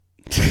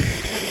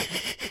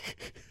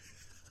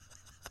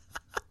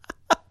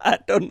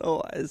don't know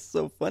why it's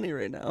so funny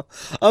right now.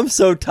 I'm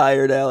so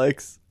tired,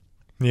 Alex.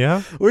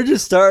 Yeah? We're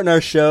just starting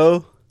our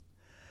show,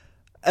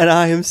 and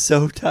I am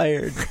so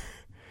tired.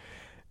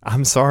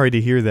 I'm sorry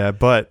to hear that,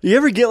 but Do you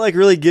ever get like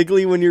really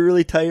giggly when you're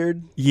really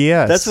tired?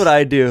 yes. That's what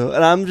I do.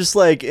 And I'm just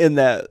like in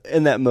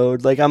that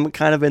mode. Like I'm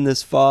kind of in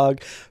this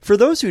fog. For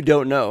those who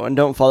don't know and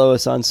don't follow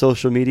us on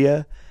social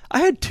media,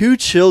 I had 2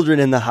 children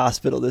in the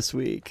hospital this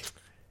week.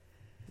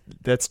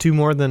 That's 2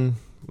 more than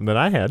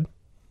I had.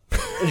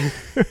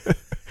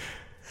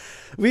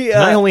 We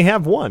I only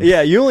have 1.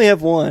 Yeah, you only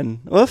have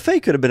 1. Well, Faye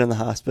could have been in the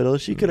hospital.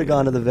 She could have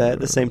gone to the vet at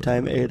the same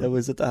time Ada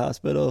was at the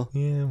hospital.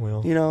 Yeah,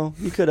 well. You know,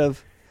 you could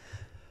have.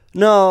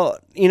 No,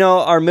 you know,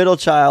 our middle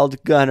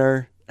child,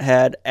 Gunnar,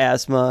 had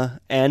asthma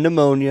and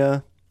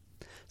pneumonia.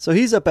 So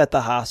he's up at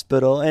the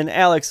hospital. And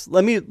Alex,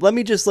 let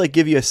me just like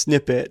give you a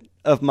snippet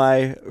of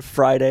my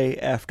Friday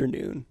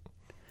afternoon.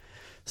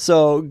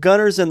 So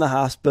Gunnar's in the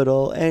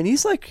hospital and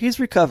he's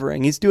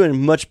recovering. He's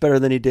doing much better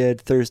than he did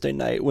Thursday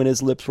night when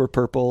his lips were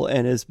purple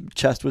and his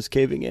chest was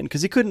caving in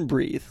because he couldn't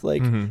breathe.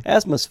 Like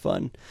asthma's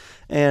fun.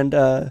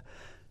 And,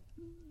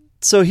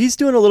 so he's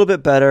doing a little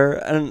bit better,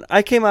 and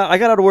I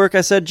got out of work.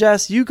 I said,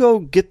 Jess, you go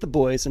get the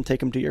boys and take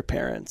them to your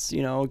parents.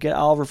 You know, get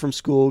Oliver from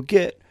school,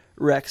 get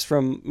Rex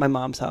from my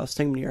mom's house,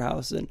 take them to your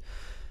house,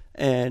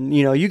 and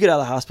you know, you get out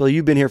of the hospital.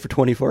 You've been here for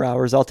 24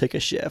 hours. I'll take a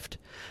shift.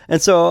 And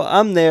so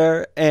I'm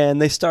there,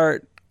 and they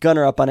start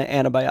Gunnar up on an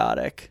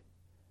antibiotic,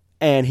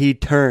 and he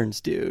turns,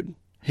 dude.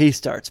 He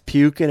starts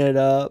puking it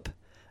up.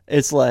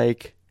 It's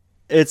like,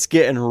 it's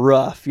getting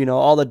rough. You know,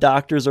 all the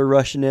doctors are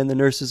rushing in, the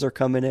nurses are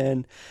coming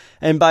in.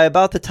 And by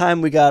about the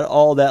time we got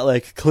all that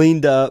like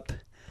cleaned up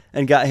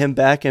and got him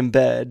back in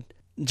bed,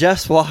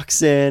 Jess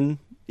walks in,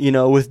 you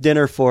know, with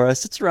dinner for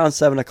us. It's around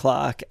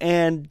 7:00.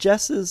 And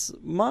Jess's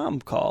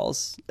mom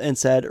calls and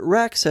said,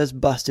 Rex has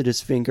busted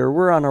his finger.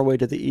 We're on our way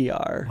to the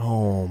ER.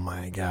 Oh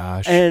my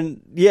gosh.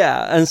 And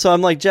yeah. And so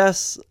I'm like,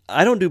 Jess,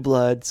 I don't do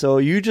blood. So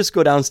you just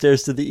go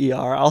downstairs to the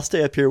ER. I'll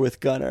stay up here with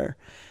Gunnar.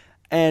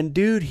 And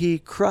dude, he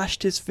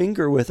crushed his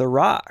finger with a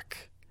rock.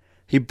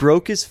 He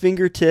broke his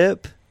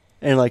fingertip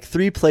in like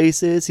 3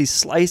 places. He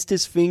sliced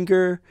his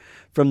finger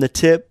from the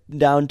tip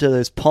down to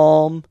his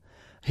palm.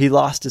 He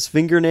lost his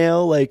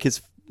fingernail. Like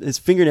his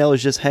fingernail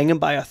was just hanging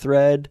by a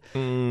thread.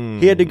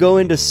 He had to go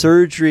into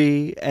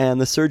surgery,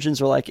 and the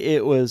surgeons were like,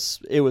 it was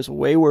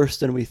way worse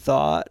than we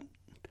thought.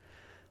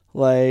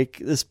 Like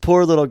this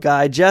poor little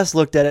guy. Jess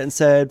looked at it and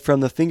said,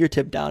 from the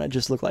fingertip down, it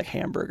just looked like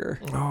hamburger.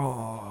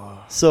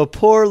 Oh. So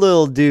poor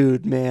little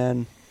dude,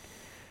 man,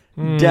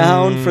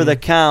 down for the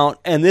count.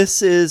 And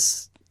this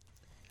is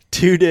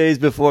 2 days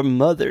before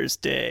Mother's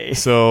Day.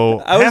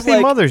 So happy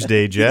Mother's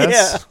Day, Jess.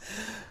 Yeah.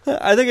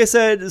 I think I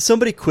said,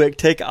 somebody quick,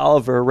 take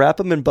Oliver,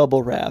 wrap him in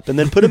bubble wrap, and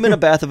then put him in a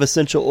bath of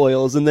essential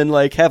oils, and then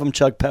like have him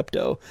chug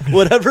Pepto.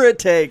 Whatever it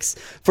takes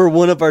for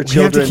one of our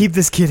children. We have to keep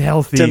this kid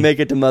healthy to make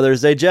it to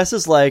Mother's Day. Jess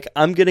is like,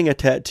 I'm getting a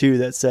tattoo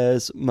that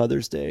says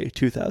Mother's Day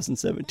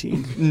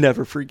 2017.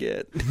 Never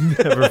forget.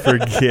 Never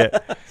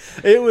forget.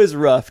 It was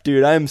rough,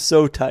 dude. I'm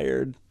so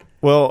tired.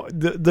 Well,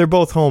 they're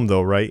both home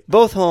though, right?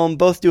 Both home,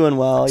 both doing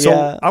well. So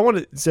yeah. I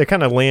want to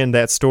kind of land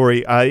that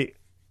story.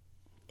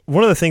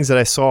 One of the things that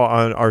I saw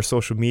on our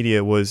social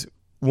media was,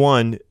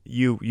 one,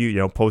 you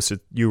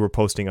posted, you were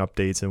posting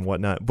updates and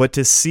whatnot, but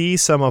to see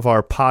some of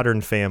our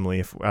Podern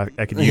family, if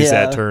I could use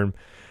that term,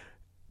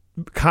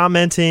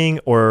 commenting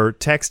or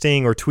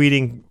texting or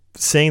tweeting,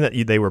 saying that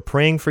they were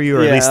praying for you,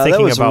 or at least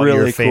thinking about really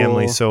your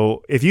family. Cool.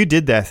 So if you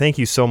did that, thank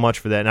you so much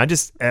for that.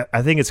 And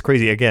I think it's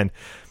crazy. Again,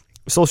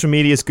 social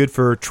media is good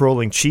for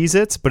trolling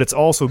Cheez-Its, but it's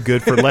also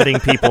good for letting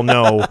people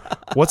know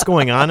what's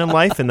going on in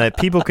life, and that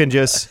people can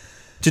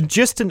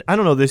I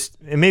don't know this,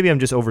 and maybe I'm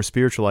just over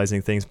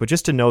spiritualizing things, but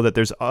just to know that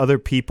there's other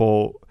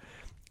people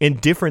in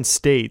different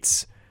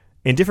states,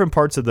 in different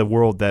parts of the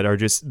world that are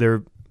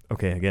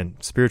again,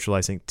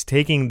 spiritualizing,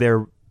 taking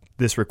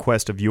this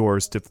request of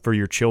yours for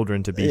your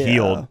children to be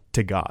healed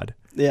to God.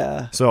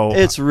 Yeah. So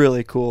it's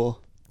really cool.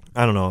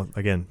 I don't know.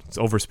 Again, it's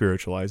over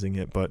spiritualizing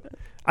it, but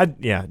I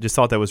just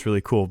thought that was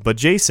really cool. But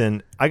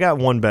Jason, I got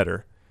one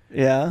better.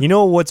 Yeah. You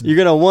know what's... You're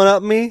going to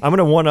one-up me? I'm going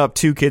to one-up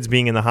 2 kids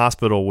being in the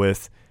hospital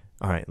with...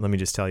 All right, let me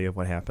just tell you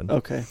what happened.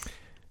 Okay.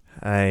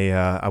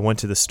 I went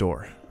to the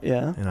store.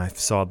 Yeah. And I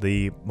saw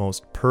the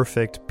most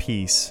perfect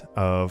piece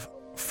of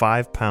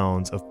 5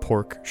 pounds of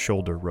pork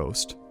shoulder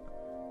roast.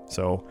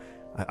 So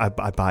I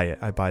buy it.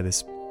 I buy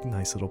this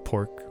nice little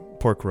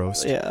pork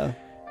roast. Yeah.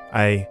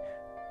 I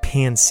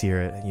pan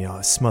sear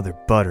it, smother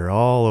butter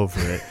all over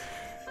it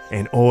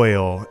and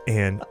oil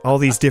and all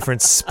these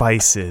different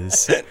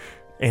spices.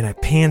 And I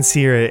pan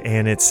sear it,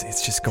 and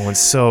it's just going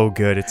so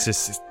good. It's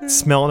just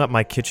smelling up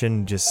my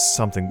kitchen, just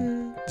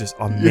something just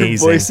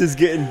amazing. Your voice is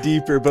getting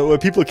deeper, but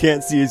what people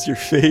can't see is your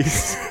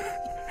face.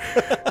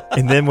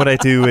 And then what I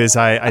do is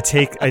I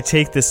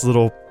take this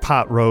little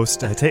pot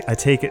roast, I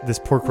take this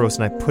pork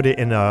roast, and I put it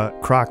in a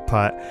crock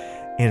pot,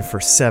 and for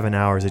 7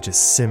 hours it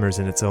just simmers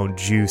in its own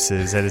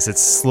juices as it's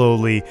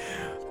slowly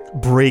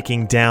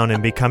breaking down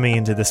and becoming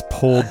into this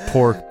pulled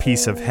pork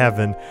piece of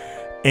heaven.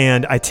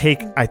 And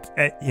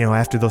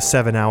after those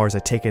 7 hours, I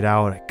take it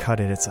out, I cut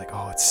it. It's like,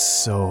 oh,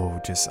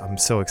 I'm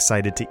so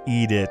excited to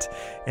eat it.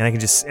 And I can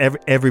just,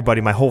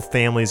 everybody, my whole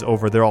family's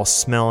over. They're all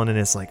smelling and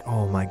it's like,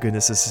 oh my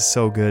goodness, this is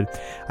so good.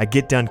 I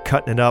get done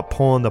cutting it up,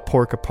 pulling the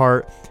pork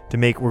apart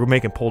we're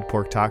making pulled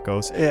pork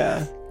tacos.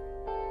 Yeah.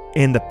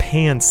 And the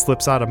pan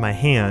slips out of my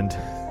hand.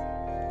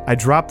 I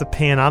drop the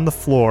pan on the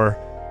floor,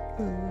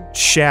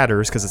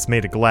 shatters because it's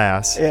made of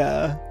glass.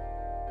 Yeah.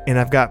 And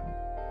I've got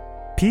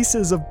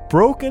pieces of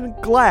broken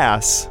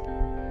glass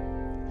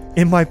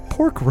in my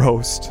pork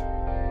roast.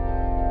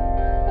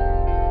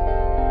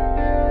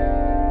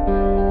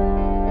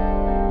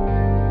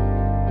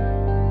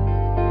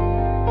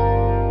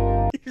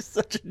 You're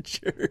such a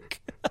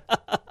jerk.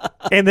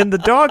 And then the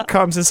dog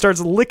comes and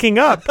starts licking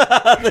up.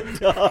 The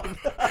dog.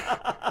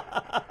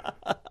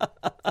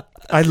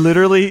 I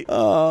literally,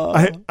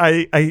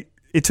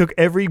 it took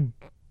every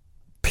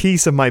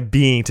piece of my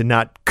being to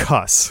not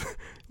cuss.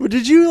 Well,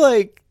 did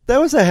you that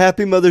was a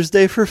happy Mother's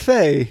Day for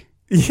Faye.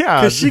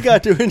 Yeah. Because she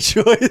got to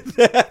enjoy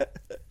that.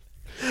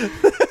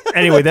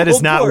 Anyway, that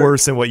is not pork.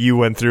 worse than what you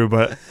went through,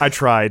 but I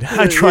tried.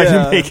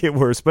 To make it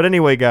worse. But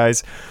anyway,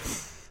 guys,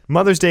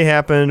 Mother's Day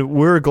happened.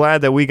 We're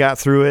glad that we got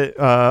through it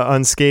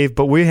unscathed,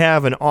 but we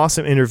have an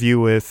awesome interview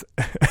with,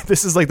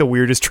 this is like the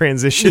weirdest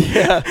transition.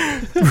 Yeah.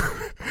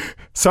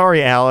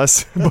 Sorry,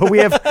 Alice, but we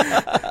have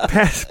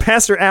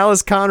Pastor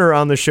Alice Connor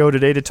on the show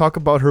today to talk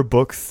about her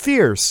book,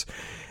 Fierce.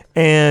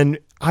 And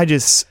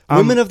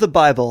Women of the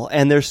Bible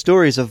and their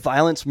stories of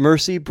violence,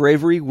 mercy,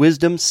 bravery,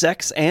 wisdom,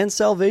 sex, and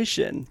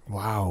salvation.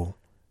 Wow.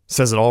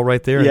 Says it all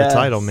right there in the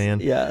title, man.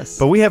 Yes.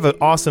 But we have an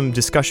awesome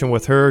discussion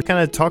with her, kind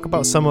of talk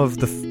about some of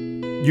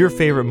your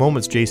favorite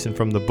moments, Jason,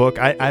 from the book.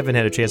 I haven't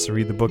had a chance to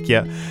read the book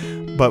yet,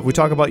 but we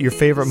talk about your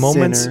favorite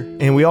moments,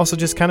 and we also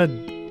just kind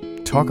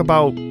of talk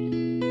about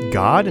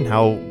God and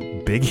how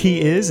big he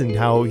is and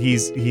how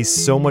he's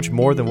so much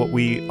more than what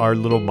our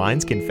little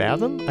minds can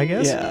fathom, I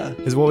guess. Yeah.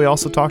 Is what we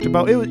also talked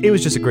about. It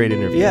was just a great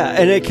interview. Yeah,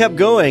 and it kept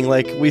going.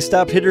 We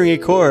stopped hitting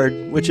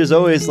record, which is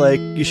always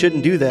you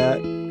shouldn't do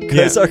that.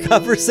 Because our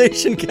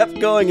conversation kept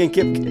going and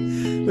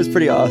it was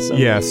pretty awesome.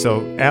 Yeah,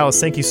 so Alice,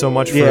 thank you so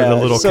much for the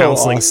little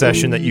counseling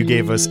session that you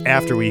gave us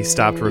after we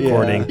stopped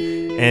recording.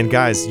 Yeah. And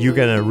guys, you're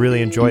going to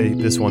really enjoy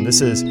this one.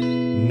 This is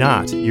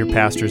not your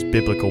pastor's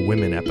biblical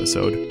women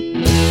episode.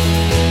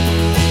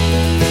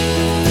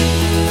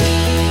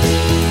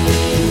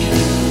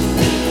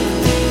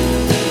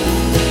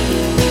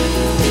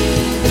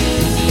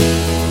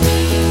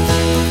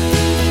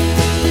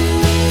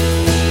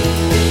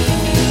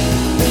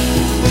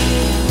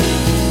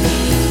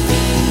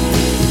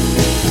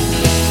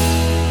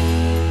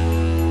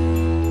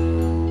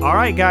 All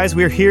right, guys,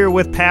 we're here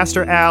with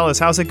Pastor Alice.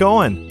 How's it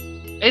going?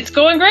 It's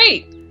going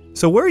great.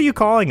 So where are you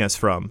calling us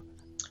from?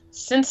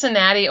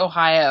 Cincinnati,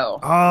 Ohio.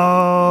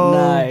 Oh,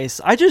 nice.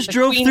 I just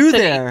drove through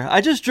there.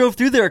 I just drove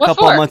through there a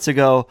couple of months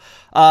ago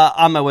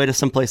on my way to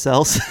someplace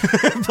else.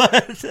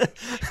 But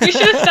you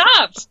should have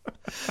stopped.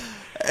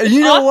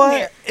 You know what?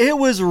 Here. It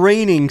was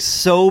raining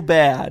so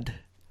bad.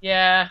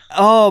 Yeah.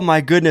 Oh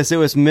my goodness, it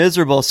was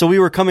miserable. So we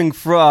were coming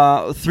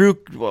from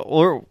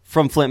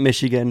Flint,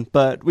 Michigan,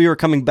 but we were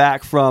coming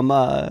back from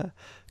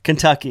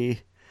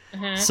Kentucky.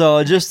 Mm-hmm.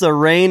 So just the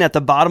rain at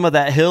the bottom of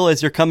that hill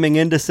as you're coming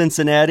into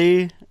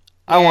Cincinnati,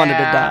 I wanted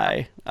to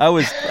die. I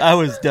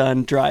was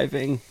done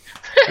driving.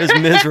 It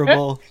was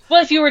miserable.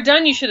 Well, if you were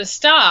done, you should have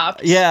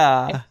stopped.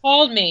 Yeah. And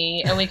called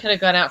me, and we could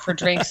have gone out for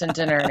drinks and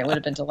dinner, and it would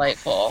have been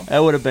delightful. That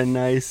would have been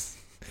nice.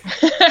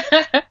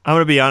 I'm going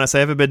to be honest. I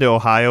haven't been to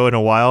Ohio in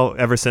a while.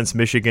 Ever since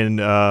Michigan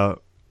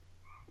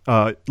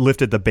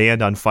lifted the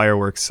ban on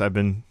fireworks, I've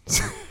been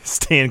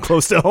staying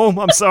close to home.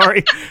 I'm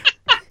sorry.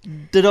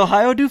 Did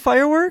Ohio do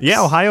fireworks?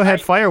 Yeah, Ohio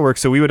had fireworks,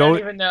 so we would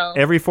always, even know.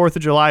 Every 4th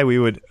of July we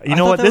would. You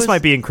know what? This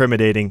might be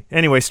incriminating.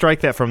 Anyway,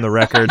 strike that from the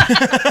record.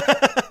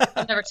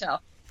 I'll never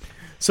tell.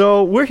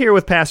 So we're here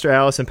with Pastor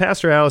Alice, and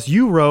Pastor Alice,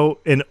 you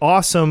wrote an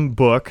awesome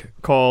book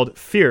called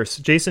Fierce.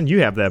 Jason,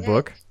 you have that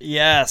book.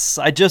 Yes,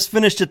 I just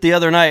finished it the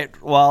other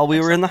night while we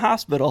were in the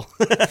hospital.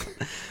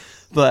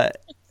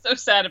 But so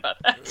sad about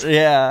that.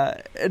 Yeah.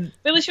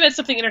 At least you had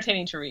something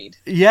entertaining to read.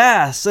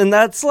 Yes, and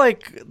that's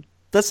like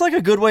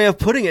a good way of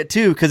putting it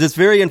too, because it's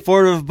very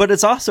informative, but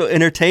it's also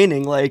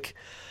entertaining. Like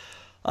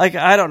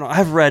I don't know,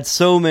 I've read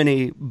so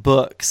many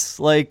books,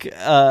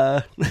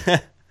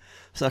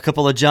 so a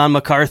couple of John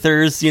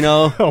MacArthur's,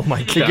 Oh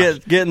my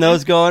God. Getting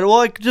those going.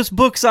 Well, just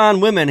books on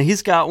women.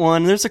 He's got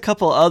one. There's a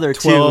couple other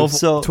 12, too.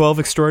 So 12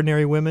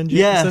 Extraordinary Women, Jason?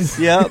 Yes,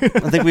 yep.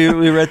 I think we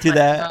read through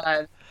that.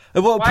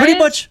 God. Well,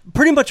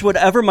 pretty much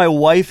whatever my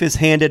wife is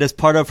handed as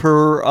part of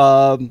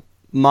her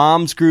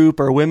mom's group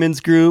or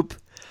women's group.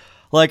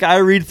 I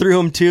read through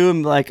them too.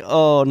 I'm like,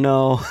 oh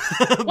no.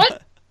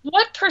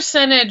 What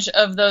percentage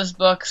of those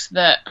books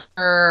that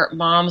her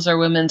mom's or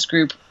women's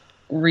group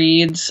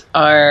reads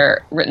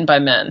are written by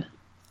men?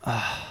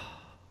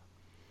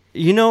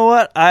 You know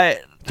what?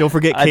 Don't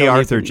forget Kay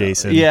Arthur,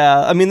 Jason.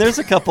 Yeah, I mean, there's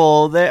a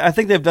couple. I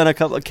think they've done a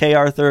couple of Kay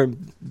Arthur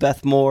and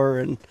Beth Moore,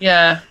 and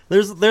yeah,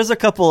 there's a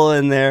couple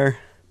in there.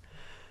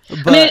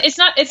 But, I mean, it's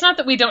not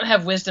that we don't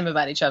have wisdom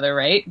about each other,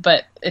 right?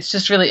 But it's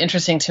just really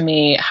interesting to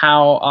me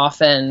how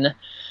often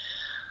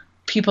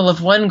people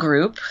of one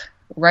group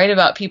write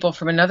about people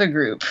from another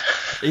group.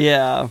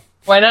 yeah.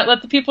 Why not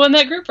let the people in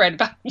that group write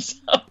about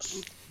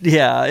themselves?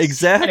 Yeah,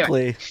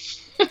 exactly.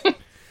 Anyway.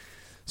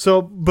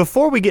 So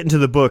before we get into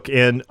the book,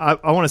 and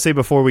I want to say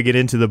before we get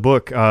into the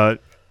book,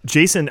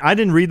 Jason, I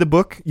didn't read the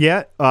book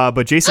yet,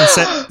 but Jason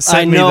sent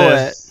I me know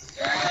the... it,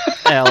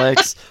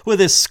 Alex, with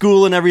his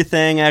school and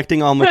everything,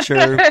 acting all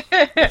mature.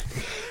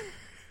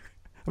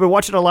 I've been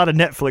watching a lot of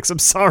Netflix. I'm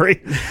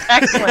sorry.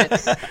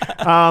 Excellent.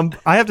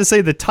 I have to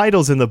say the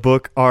titles in the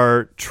book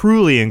are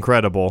truly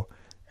incredible.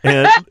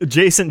 And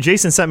Jason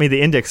sent me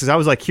the index because I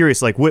was like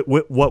curious, like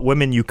what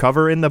women you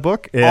cover in the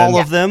book. And All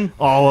of them?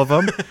 All of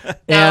them.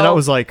 And I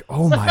was like,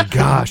 oh my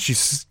gosh,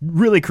 she's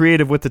really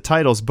creative with the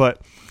titles.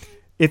 But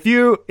if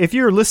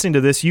you're listening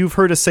to this, you've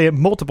heard us say it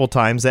multiple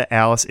times that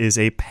Alice is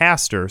a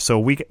pastor. So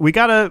we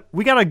gotta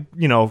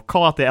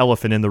call out the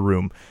elephant in the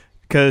room,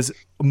 because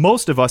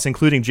most of us,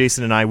 including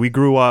Jason and I, we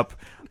grew up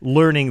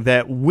learning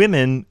that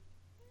women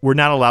were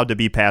not allowed to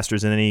be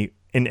pastors in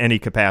any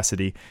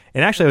capacity.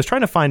 And actually, I was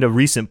trying to find a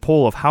recent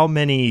poll of how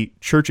many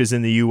churches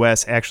in the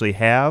U.S. actually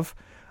have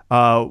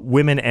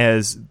women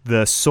as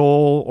the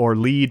sole or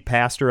lead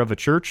pastor of a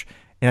church.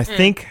 And I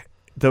think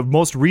the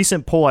most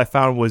recent poll I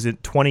found was in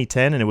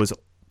 2010, and it was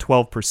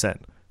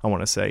 12%, I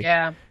want to say.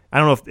 Yeah. I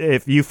don't know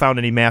if you found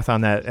any math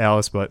on that,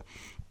 Alice, but...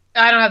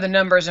 I don't have the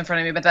numbers in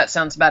front of me, but that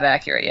sounds about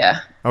accurate,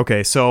 yeah.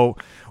 Okay, so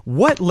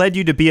what led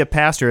you to be a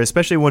pastor,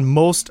 especially when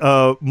most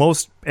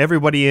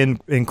everybody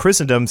in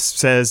Christendom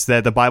says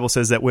that the Bible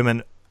says that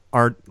women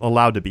aren't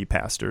allowed to be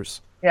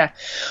pastors? Yeah.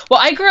 Well,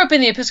 I grew up in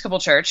the Episcopal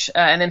Church,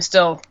 and I'm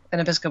still an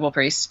Episcopal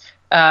priest.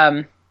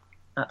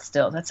 Not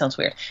still, that sounds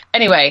weird.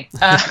 Anyway,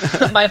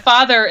 my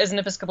father is an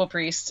Episcopal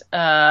priest.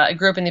 I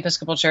grew up in the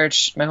Episcopal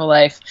Church my whole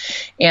life.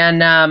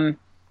 And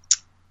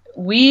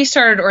we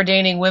started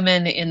ordaining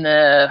women in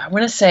the, I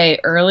want to say,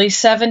 early to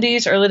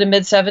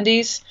mid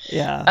 70s.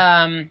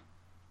 Yeah.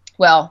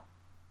 Well,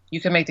 you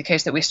can make the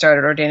case that we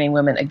started ordaining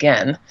women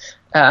again.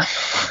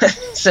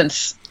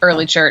 Since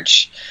early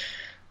church,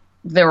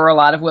 there were a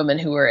lot of women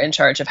who were in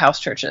charge of house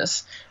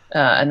churches.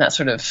 And that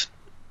sort of,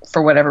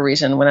 for whatever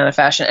reason, went out of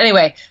fashion.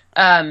 Anyway,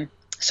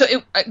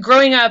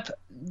 growing up,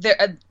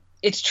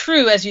 it's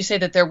true, as you say,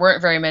 that there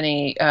weren't very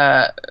many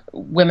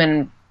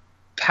women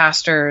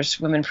pastors,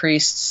 women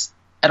priests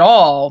at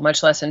all,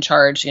 much less in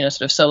charge,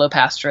 sort of solo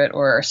pastorate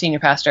or senior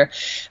pastor.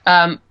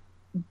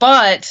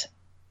 But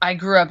I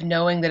grew up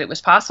knowing that it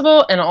was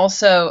possible. And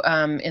also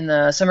in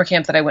the summer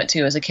camp that I went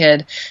to as a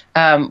kid,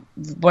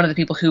 one of the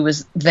people who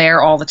was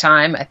there all the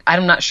time,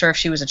 I'm not sure if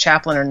she was a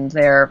chaplain or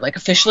there, like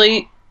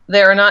officially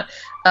there or not,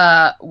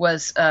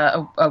 was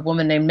a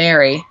woman named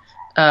Mary,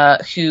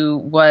 she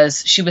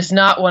was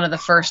not one of the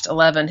first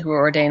 11 who were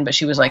ordained, but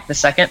she was like the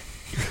second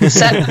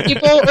set of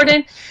people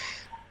ordained.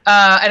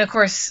 And of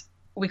course,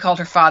 we called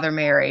her Father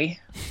Mary,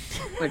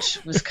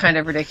 which was kind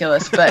of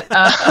ridiculous,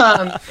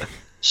 but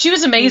she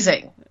was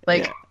amazing.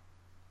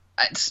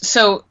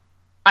 So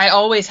I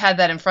always had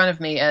that in front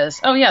of me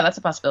as, oh yeah, that's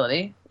a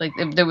possibility.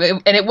 And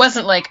it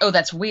wasn't like, oh,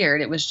 that's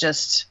weird. It was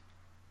just,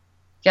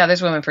 yeah,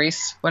 there's women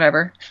priests,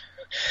 whatever.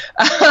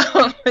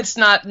 It's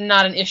not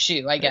an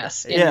issue, I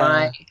guess,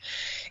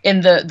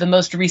 in the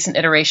most recent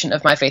iteration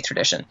of my faith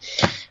tradition.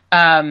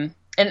 And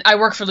I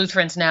work for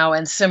Lutherans now,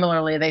 and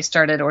similarly, they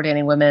started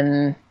ordaining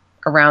women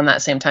around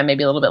that same time,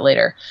 maybe a little bit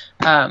later.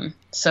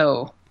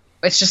 So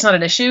it's just not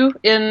an issue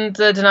in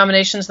the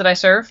denominations that I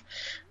serve.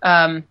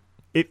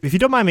 If you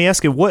don't mind me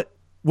asking, what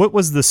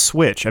was the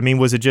switch? I mean,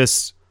 was it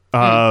just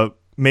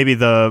maybe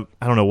I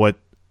don't know what,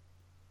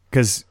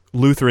 because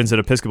Lutherans and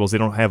Episcopals, they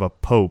don't have a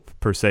pope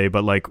per se,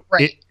 but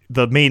right.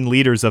 The main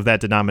leaders of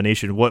that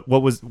denomination,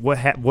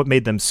 what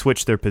made them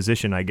switch their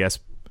position, I guess?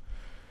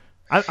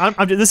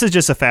 This is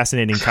just a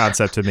fascinating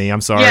concept to me. I'm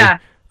sorry. Yeah.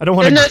 I don't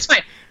want to. No, it's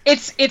fine.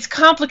 It's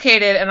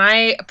complicated, and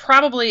I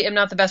probably am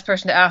not the best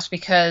person to ask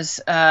because,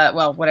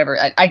 well, whatever.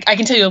 I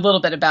can tell you a little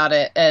bit about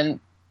it, and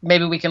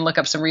maybe we can look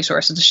up some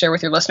resources to share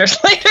with your listeners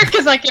later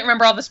because I can't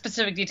remember all the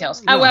specific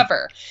details. Yeah.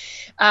 However,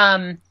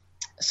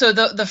 so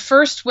the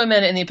first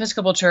women in the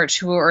Episcopal Church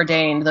who were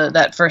ordained,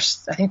 that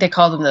first, I think they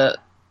called them the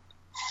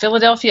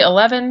Philadelphia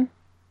 11,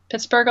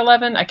 Pittsburgh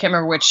 11. I can't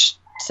remember which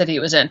city it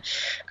was in.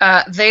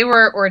 They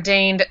were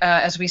ordained,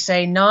 as we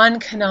say,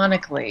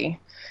 non-canonically,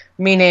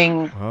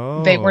 meaning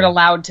they weren't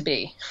allowed to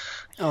be.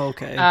 Oh,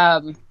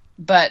 okay.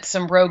 But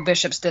some rogue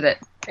bishops did it.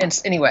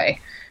 Anyway.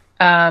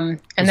 And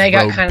they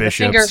got kind of the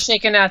finger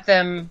shaken at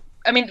them.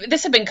 I mean,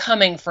 this had been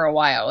coming for a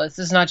while. This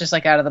is not just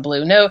like out of the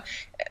blue. No,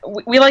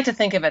 we like to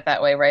think of it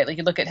that way, right? Like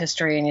you look at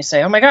history and you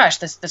say, oh my gosh,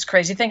 this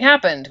crazy thing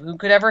happened. Who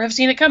could ever have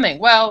seen it coming?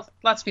 Well,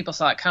 lots of people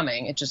saw it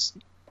coming. It just,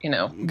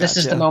 this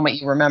is the moment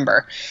you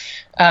remember.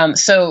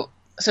 So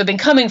it'd been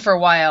coming for a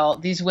while.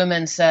 These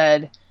women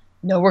said,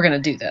 no, we're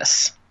going to do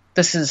this.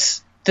 This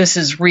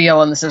is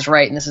real and this is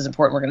right and this is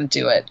important. We're going to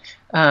do it.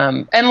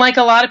 And like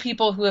a lot of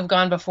people who have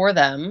gone before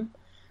them,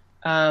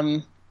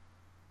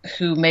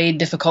 who made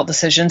difficult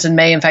decisions and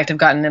may in fact have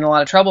gotten in a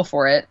lot of trouble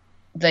for it,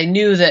 they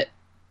knew that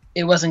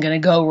it wasn't going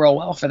to go real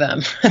well for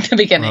them at the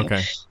beginning.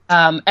 Okay.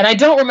 And I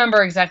don't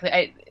remember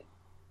exactly.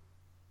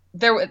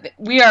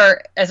 We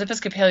are, as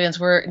Episcopalians,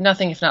 we're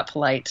nothing if not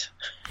polite.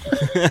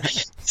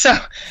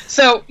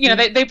 so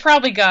they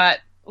probably got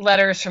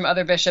letters from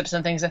other bishops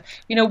and things that,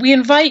 we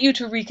invite you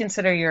to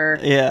reconsider your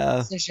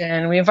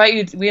decision. We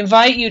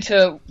invite you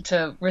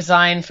to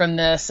resign from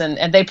this,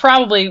 and they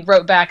probably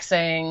wrote back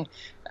saying,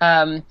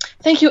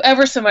 thank you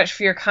ever so much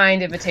for your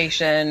kind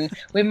invitation.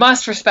 We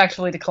must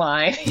respectfully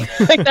decline.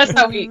 Like that's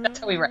how we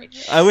write.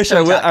 I wish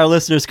our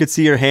listeners could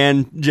see your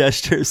hand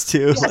gestures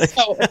too.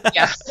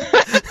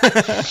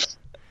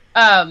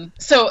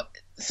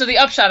 So the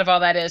upshot of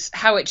all that is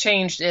how it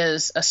changed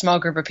is a small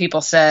group of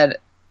people said,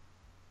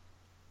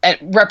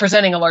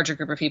 representing a larger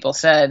group of people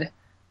said,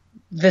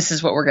 this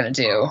is what we're going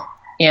to do.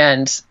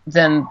 And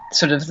then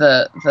sort of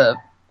the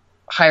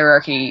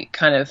hierarchy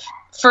kind of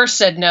first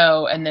said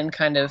no, and then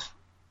kind of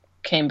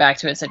came back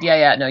to it and said,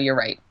 no, you're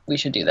right. We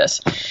should do this.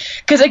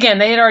 Because again,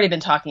 they had already been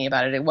talking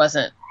about it. It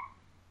wasn't,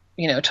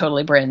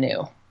 totally brand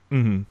new.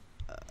 Mm-hmm.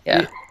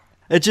 Yeah.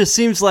 It just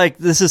seems like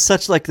this is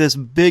such like this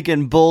big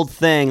and bold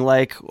thing.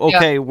 Like,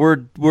 okay,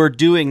 we're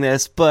doing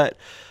this, but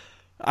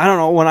I don't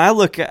know. When I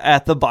look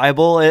at the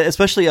Bible,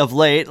 especially of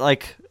late,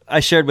 like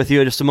I shared with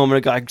you just a moment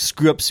ago, I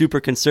grew up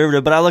super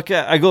conservative, but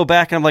I go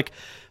back and I'm like,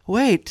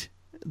 wait,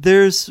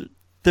 there's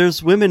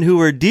women who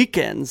were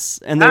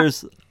deacons, and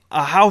there's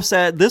a house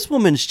at this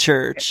woman's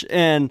church,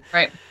 and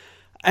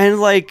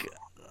like,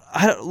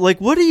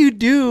 what do you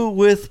do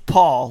with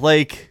Paul?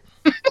 Like,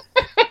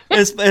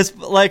 it's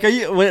like, are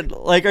you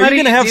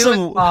gonna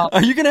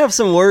have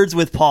some words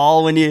with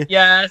Paul when you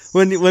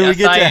when we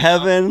get to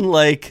heaven?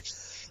 Like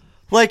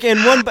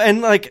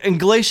in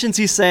Galatians,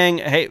 he's saying,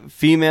 hey,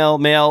 female,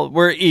 male,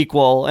 we're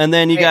equal, and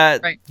then you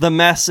got the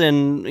mess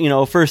in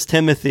 1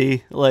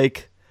 Timothy.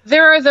 Like,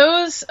 there are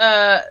those.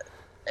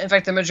 In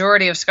fact, the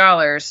majority of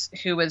scholars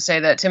who would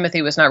say that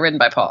Timothy was not written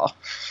by Paul.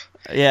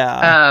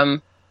 Yeah.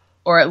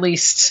 Or at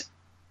least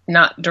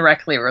not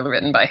directly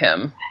written by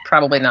him.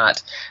 Probably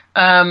not.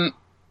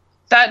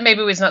 That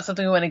maybe was not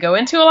something we want to go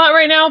into a lot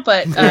right now,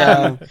 but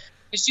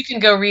because you can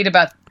go read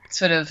about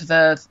sort of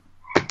the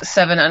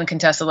 7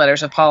 uncontested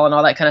letters of Paul and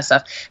all that kind of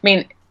stuff. I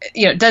mean,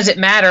 does it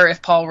matter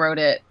if Paul wrote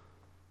it,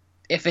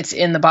 if it's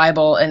in the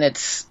Bible and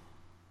it's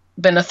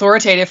been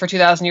authoritative for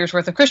 2,000 years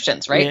worth of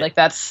Christians, right? Yeah, like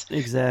that's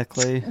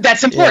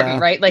important,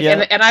 right? Like,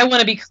 and I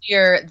want to be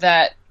clear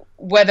that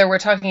whether we're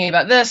talking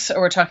about this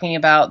or we're talking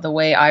about the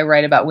way I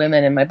write about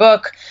women in my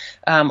book,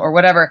 or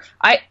whatever,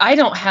 I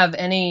don't have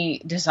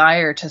any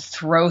desire to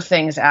throw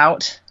things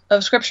out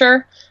of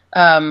Scripture.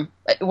 One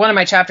of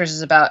my chapters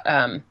is about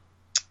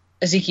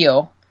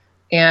Ezekiel,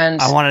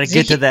 and I wanted to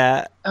get to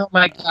that. Oh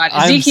my God,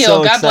 I'm Ezekiel!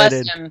 so God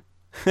excited. bless him.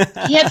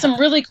 He had some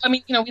really,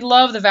 we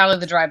love the Valley of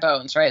the Dry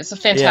Bones, right? It's a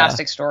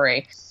fantastic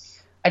story.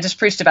 I just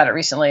preached about it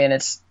recently, and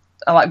it's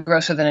a lot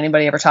grosser than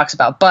anybody ever talks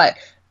about. But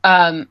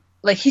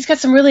like, he's got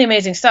some really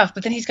amazing stuff,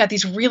 but then he's got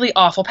these really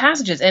awful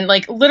passages. And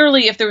like,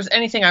 literally, if there was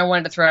anything I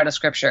wanted to throw out of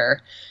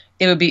Scripture,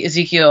 it would be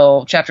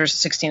Ezekiel chapters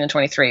 16 and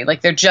 23.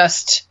 Like, they're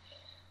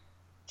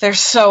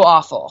so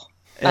awful.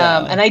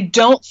 Yeah. And I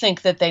don't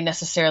think that they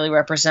necessarily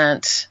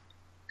represent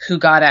who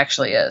God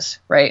actually is,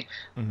 right?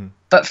 Mm-hmm.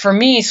 But for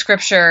me,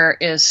 Scripture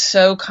is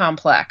so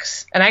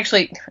complex. And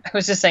actually, I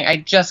was just saying, I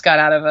just got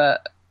out of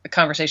a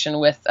conversation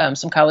with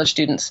some college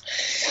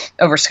students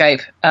over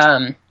Skype,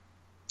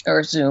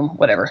 or Zoom,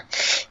 whatever,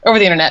 over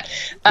the internet,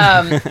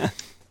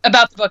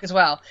 about the book as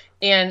well.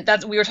 And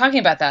we were talking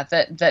about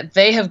that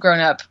they have grown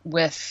up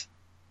with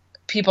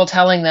people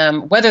telling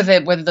them, whether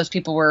those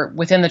people were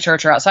within the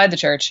church or outside the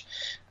church,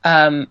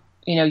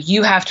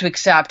 you have to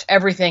accept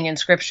everything in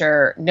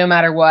Scripture, no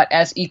matter what,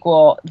 as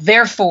equal.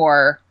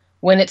 Therefore,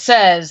 when it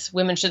says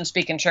women shouldn't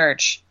speak in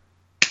church,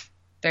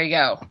 there you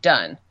go,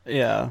 done.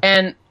 Yeah.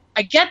 And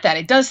I get that.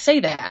 It does say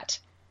that.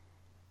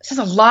 It says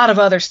a lot of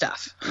other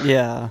stuff.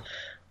 Yeah.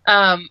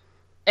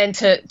 And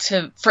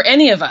for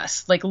any of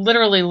us, like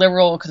literally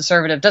liberal,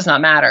 conservative, does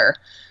not matter,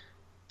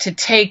 to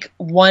take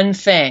one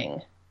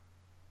thing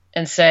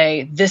and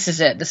say, this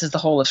is it, this is the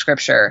whole of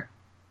Scripture.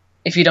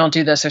 If you don't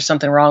do this, there's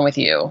something wrong with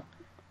you.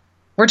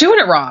 We're doing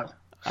it wrong.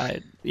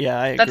 I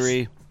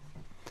agree.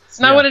 It's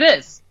not what it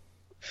is.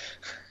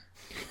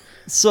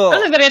 So I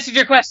don't think that answered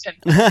your question.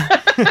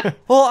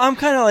 Well, I'm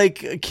kind of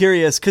like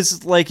curious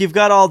because like you've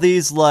got all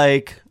these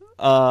like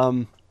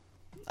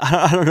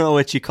I don't know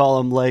what you call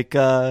them, like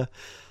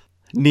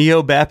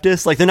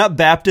neo-Baptists. Like, they're not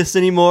Baptists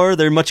anymore.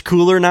 They're much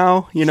cooler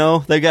now.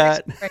 They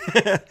got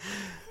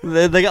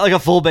they got like a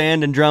full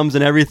band and drums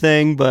and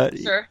everything. But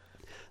sure.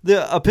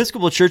 The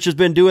Episcopal Church has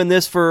been doing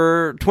this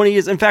for 20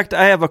 years. In fact,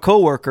 I have a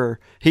coworker.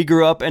 He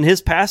grew up, and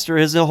his pastor,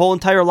 his whole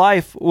entire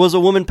life, was a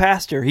woman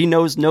pastor. He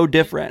knows no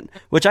different,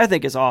 which I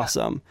think is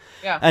awesome.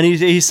 Yeah. And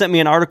he sent me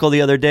an article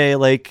the other day,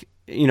 like,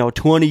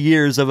 20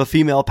 years of a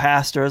female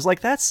pastor. I was like,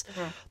 that's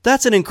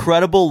an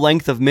incredible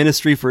length of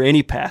ministry for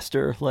any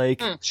pastor.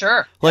 Like,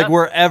 sure. Like,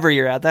 wherever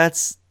you're at,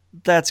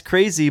 that's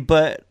crazy.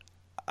 But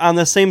on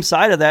the same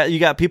side of that, you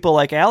got people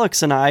like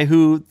Alex and I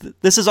who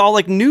this is all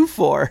like new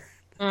for.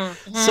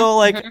 So,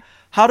 like,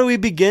 how do we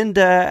begin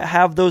to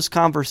have those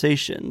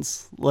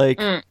conversations? Like,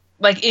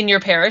 Like in your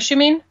parish, you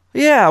mean?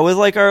 yeah, with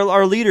like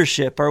our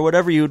leadership or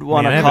whatever you'd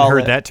want Man, to I call haven't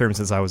heard it. that term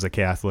since I was a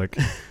Catholic.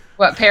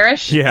 What,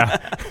 parish?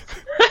 Yeah.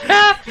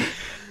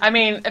 I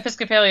mean,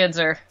 Episcopalians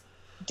are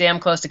damn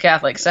close to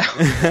Catholic, so.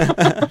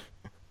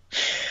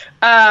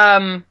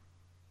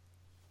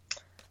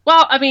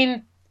 Well, I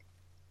mean,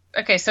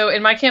 okay, so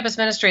in my campus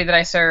ministry that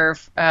I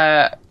serve,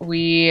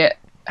 we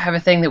have a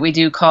thing that we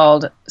do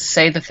called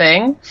Say the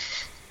Thing.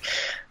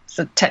 It's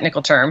a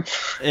technical term.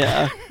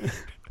 Yeah.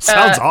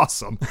 Sounds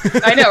awesome.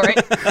 I know, right?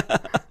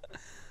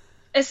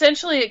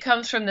 Essentially, it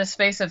comes from this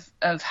space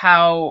of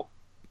how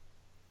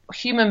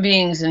human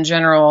beings in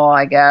general,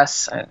 I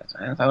guess, I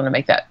don't know if I want to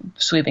make that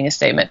sweeping a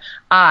statement,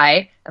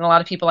 I, and a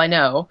lot of people I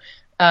know,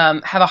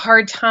 have a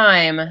hard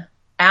time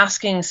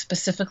asking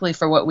specifically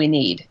for what we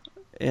need.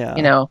 Yeah.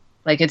 You know,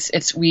 like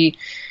we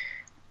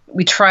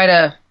try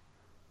to,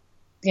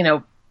 you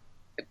know,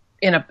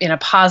 in a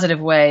positive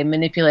way,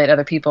 manipulate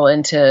other people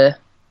into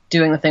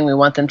doing the thing we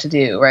want them to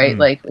do, right?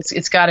 Like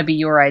it's got to be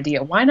your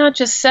idea. Why not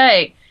just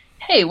say,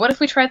 hey, what if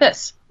we try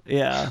this?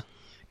 Yeah.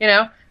 You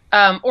know,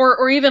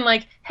 or even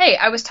like, hey,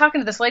 I was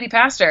talking to this lady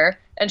pastor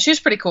and she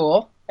was pretty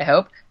cool, I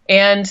hope.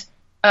 And,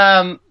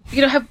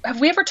 you know, have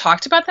we ever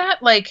talked about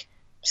that? Like,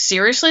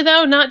 seriously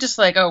though, not just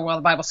like, oh, well,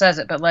 the Bible says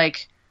it, but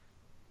like,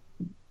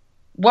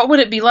 what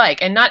would it be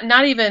like? And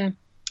not even,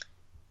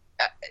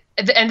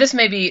 and this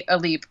may be a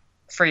leap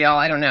for y'all,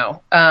 I don't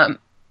know.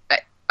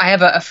 I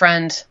have a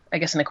friend, I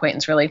guess an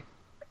acquaintance really,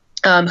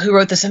 who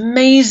wrote this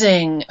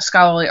amazing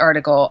scholarly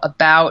article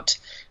about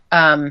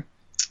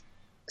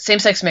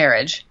same-sex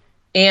marriage.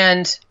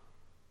 And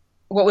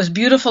what was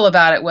beautiful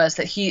about it was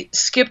that he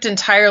skipped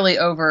entirely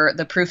over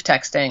the proof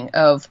texting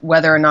of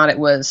whether or not it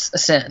was a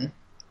sin.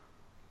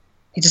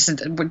 He just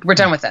said, we're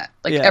done with that.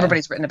 Like,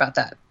 everybody's written about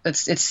that.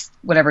 It's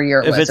whatever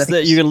year it was. If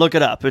it's you can look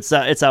it up. It's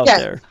out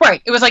there.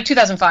 Right. It was like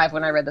 2005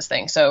 when I read this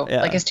thing. So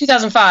like it's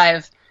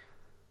 2005.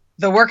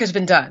 The work has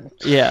been done.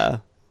 Yeah.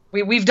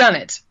 We've done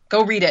it.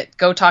 Go read it.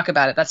 Go talk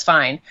about it. That's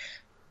fine.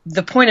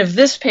 The point of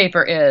this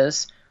paper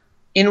is,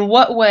 in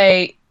what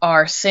way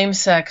are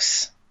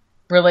same-sex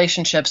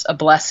relationships a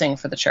blessing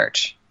for the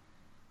church?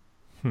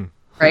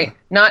 Right?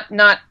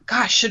 Not,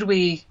 gosh, should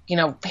we, you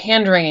know,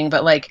 hand-wringing,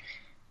 but like,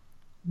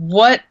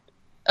 what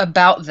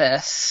about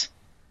this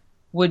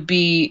would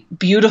be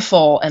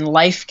beautiful and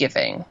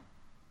life-giving?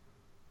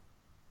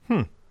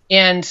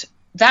 And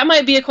that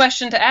might be a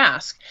question to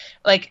ask,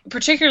 like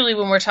particularly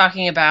when we're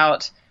talking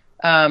about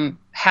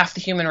half the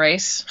human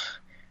race,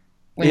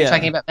 when you're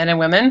talking about men and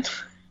women.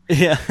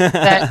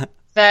 Yeah.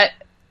 that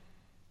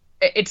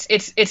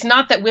it's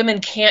not that women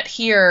can't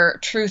hear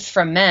truth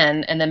from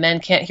men and the men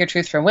can't hear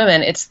truth from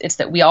women. It's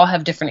that we all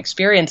have different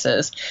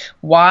experiences.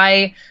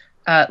 Why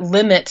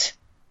limit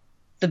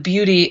the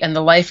beauty and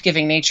the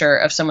life-giving nature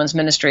of someone's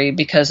ministry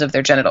because of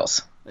their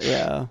genitals?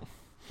 Yeah.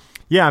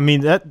 Yeah, I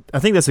mean, I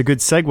think that's a good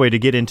segue to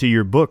get into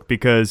your book,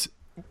 because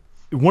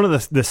one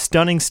of the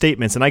stunning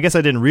statements, and I guess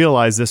I didn't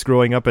realize this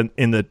growing up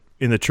in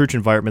the church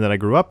environment that I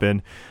grew up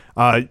in.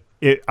 I'm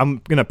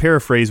going to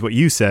paraphrase what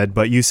you said,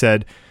 but you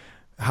said,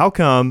 how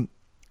come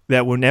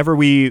that whenever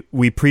we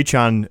preach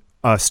on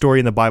a story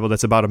in the Bible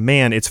that's about a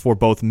man, it's for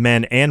both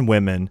men and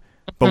women,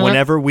 but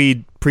whenever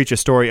we preach a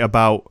story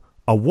about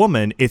a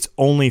woman, it's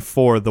only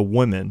for the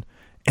women?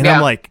 And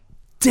I'm like,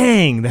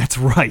 dang, that's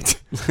right.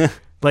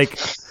 Like,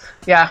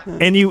 yeah.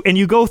 And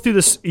you go through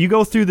this, you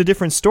go through the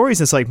different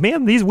stories. It's like,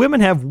 man, these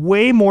women have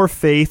way more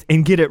faith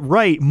and get it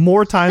right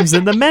more times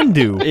than the men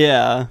do.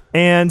 Yeah.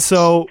 And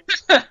so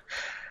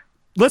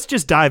let's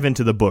just dive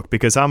into the book,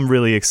 because I'm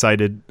really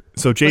excited.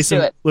 So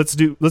Jason, let's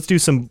do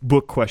some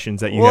book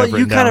questions that you have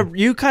written down.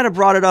 You kind of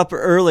brought it up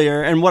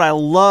earlier, and what I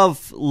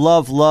love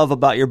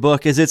about your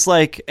book is it's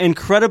like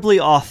incredibly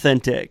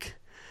authentic.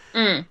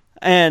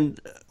 And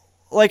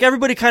like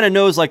everybody kind of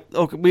knows, like,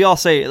 okay, we all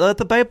say that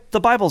the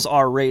Bible's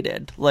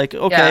R-rated. Like,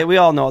 okay, we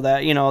all know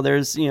that. You know,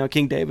 there's, you know,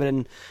 King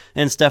David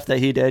and stuff that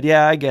he did.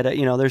 Yeah, I get it.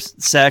 You know, there's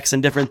sex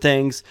and different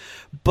things,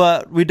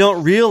 but we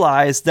don't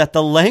realize that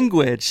the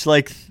language,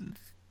 like,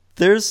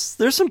 there's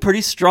some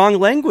pretty strong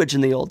language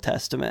in the Old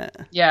Testament.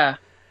 Yeah,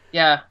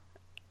 yeah,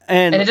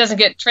 and it doesn't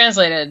get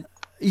translated.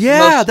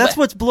 Yeah, that's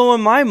what's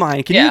blowing my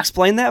mind. Can you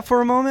explain that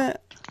for a moment?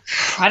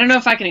 I don't know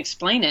if I can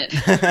explain it.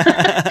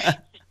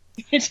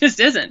 It just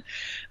isn't.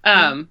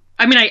 I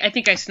mean, I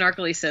think I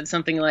snarkily said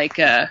something like,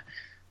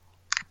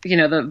 you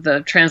know,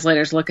 the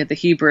translators look at the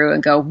Hebrew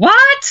and go,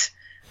 "What?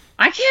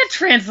 I can't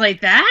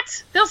translate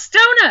that. They'll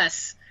stone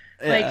us."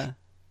 Like,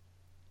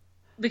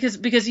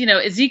 because you know,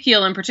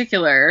 Ezekiel in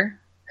particular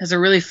has a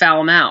really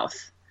foul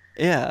mouth.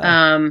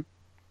 Yeah.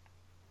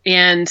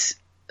 And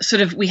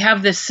sort of we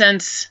have this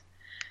sense,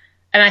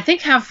 and I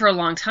think have for a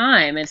long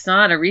time, it's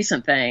not a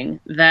recent thing,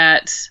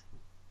 that,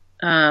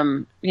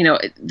 you know,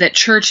 that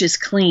church is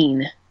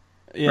clean.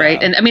 Yeah.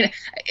 Right. And I mean,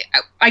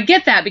 I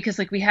get that, because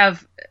like we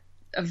have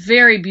a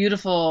very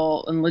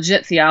beautiful and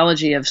legit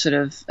theology of sort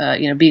of,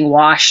 you know, being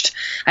washed.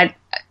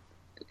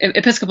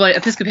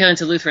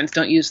 Episcopalians and Lutherans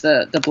don't use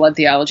the blood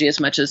theology as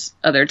much as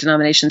other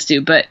denominations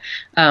do, but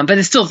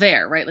it's still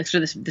there, right? Like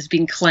sort of this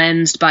being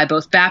cleansed by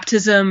both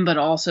baptism, but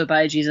also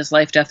by Jesus'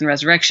 life, death, and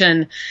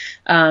resurrection,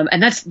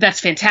 and that's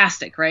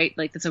fantastic, right?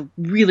 Like that's a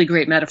really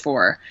great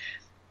metaphor,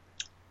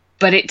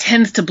 but it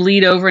tends to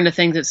bleed over into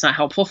things it's not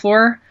helpful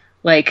for,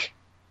 like,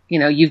 you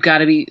know, you've got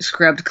to be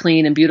scrubbed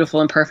clean and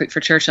beautiful and perfect for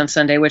church on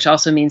Sunday, which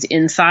also means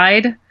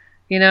inside,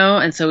 you know,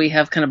 and so we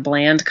have kind of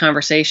bland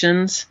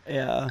conversations.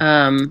 Yeah.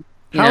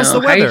 How's the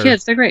weather? How are your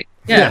kids? They're great.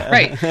 Yeah.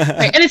 Right.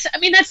 And it's, I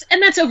mean, that's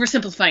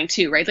oversimplifying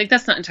too, right? Like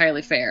that's not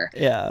entirely fair.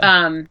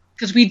 Yeah.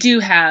 Because we do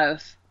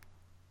have,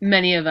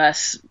 many of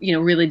us, you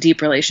know, really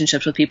deep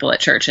relationships with people at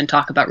church and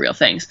talk about real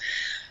things.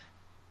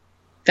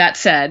 That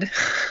said,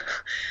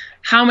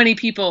 how many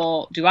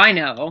people do I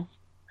know?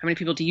 How many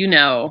people do you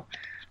know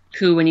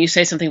who, when you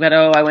say something about,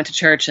 oh, I went to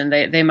church, and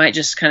they might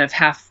just kind of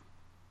half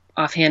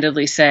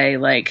offhandedly say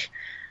like,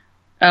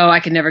 oh, I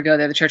could never go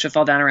there. The church would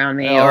fall down around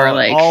me, or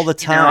like all the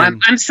time. You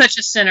know, I'm such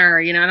a sinner,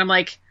 you know. And I'm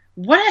like,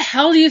 what the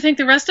hell do you think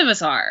the rest of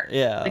us are?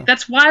 Yeah, like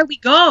that's why we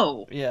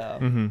go. Yeah,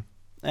 But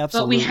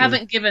absolutely. we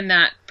haven't given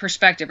that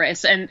perspective, right?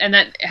 It's, and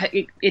that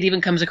it even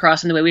comes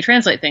across in the way we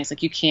translate things.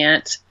 Like you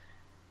can't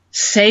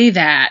say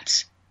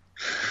that.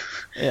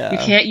 Yeah. You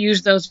can't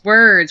use those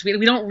words.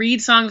 We don't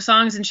read Song of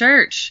Songs in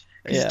church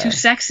because it's too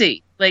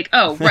sexy. Like,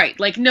 oh, right.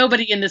 Like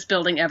nobody in this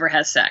building ever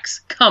has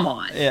sex. Come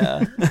on.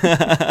 Yeah.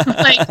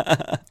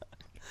 Like,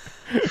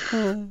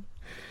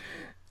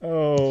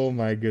 Oh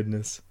my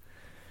goodness.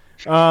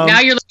 now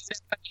you're looking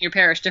at your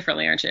parish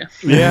differently, aren't you?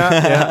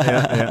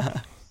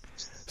 Yeah.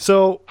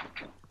 So,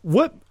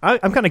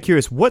 I'm kind of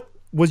curious. What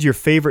was your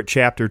favorite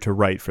chapter to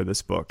write for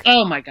this book?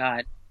 Oh my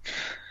God.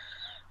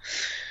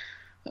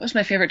 What was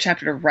my favorite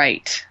chapter to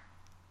write?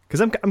 Because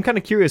I'm kind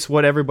of curious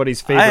what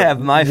everybody's favorite I have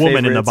my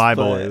woman in the favorites,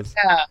 Bible but- is.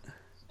 Yeah.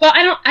 Well,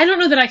 I don't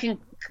know that I can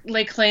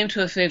lay claim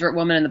to a favorite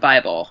woman in the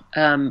Bible,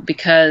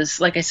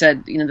 because, like I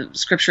said, you know, the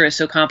scripture is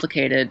so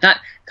complicated. Not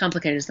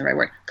complicated isn't the right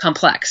word.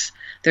 Complex.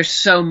 There's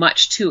so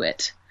much to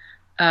it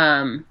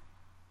that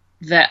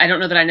I don't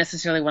know that I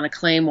necessarily want to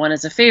claim one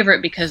as a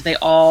favorite because they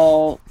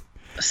all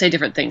say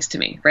different things to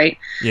me, right?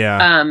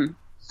 Yeah.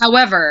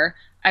 However,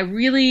 I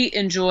really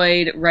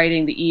enjoyed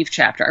writing the Eve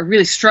chapter. I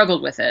really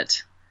struggled with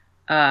it,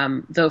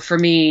 though for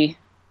me,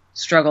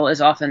 struggle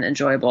is often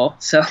enjoyable,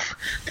 so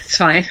that's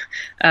fine.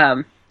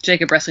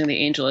 Jacob wrestling the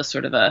angel is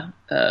sort of a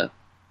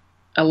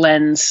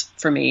lens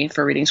for me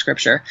for reading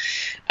scripture.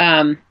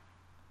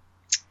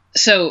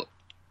 So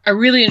I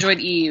really enjoyed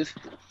Eve,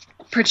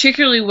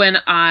 particularly when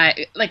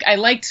I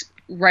liked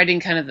writing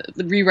kind of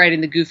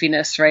rewriting the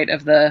goofiness, right,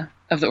 of the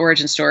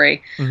origin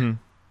story. Mm-hmm.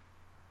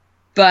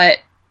 But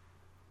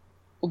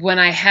when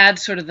I had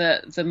sort of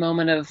the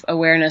moment of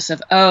awareness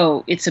of,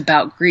 oh, it's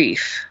about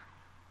grief.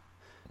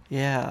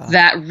 Yeah.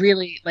 That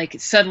really,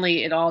 like,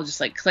 suddenly it all just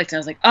like clicked, and I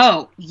was like,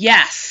 oh,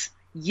 yes,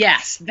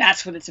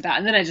 that's what it's about.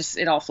 And then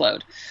it all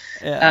flowed.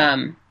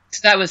 Yeah.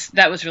 So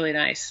that was really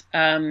nice.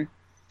 And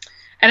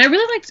I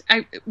really liked,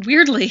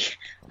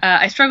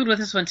 I struggled with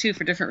this one too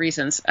for different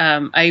reasons.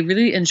 I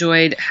really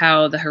enjoyed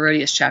how the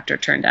Herodias chapter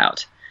turned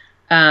out.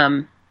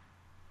 I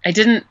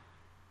didn't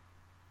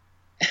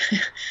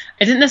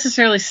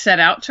necessarily set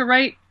out to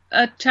write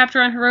a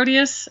chapter on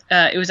Herodias.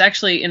 It was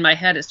actually in my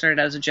head. It started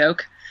out as a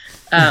joke.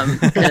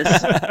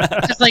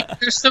 Because like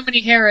there's so many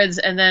Herods,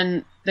 and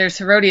then there's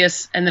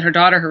Herodias, and then her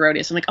daughter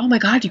Herodias. I'm like, oh my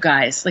God, you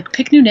guys, like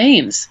pick new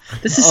names.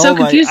 This is so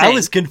confusing. I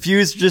was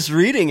confused just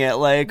reading it.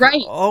 Like,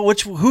 right. Oh,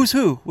 who's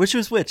who? Which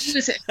was which?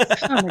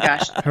 Oh my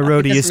gosh,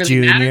 Herodias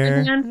really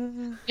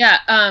Jr. Yeah.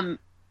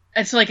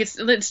 And so like it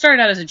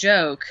started out as a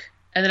joke,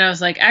 and then I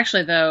was like,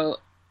 actually though,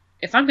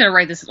 if I'm going to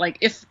write this, like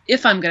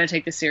if I'm going to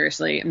take this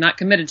seriously, I'm not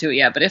committed to it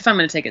yet, but if I'm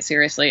going to take it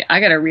seriously, I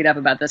got to read up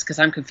about this because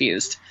I'm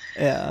confused.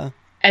 Yeah.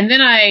 And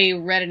then I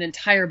read an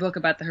entire book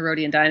about the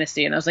Herodian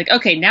dynasty, and I was like,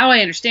 okay, now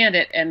I understand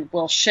it. And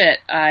well, shit,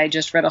 I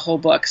just read a whole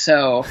book,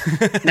 so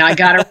now I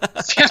gotta read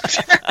this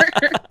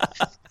chapter.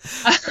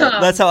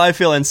 That's how I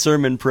feel in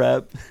sermon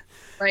prep.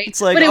 Right? It's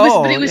like, but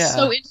it was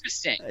so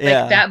interesting. Like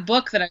that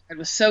book that I read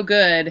was so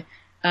good,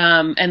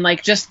 and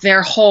like just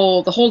the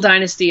whole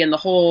dynasty and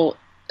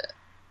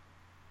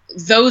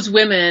those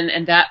women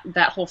and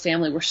that whole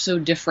family were so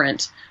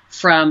different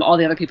from all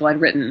the other people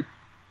I'd written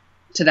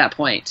to that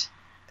point.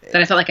 That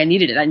I felt like I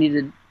needed it. I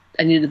needed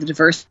the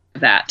diversity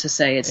of that to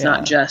say it's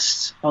not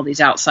just all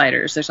these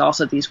outsiders. There's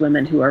also these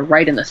women who are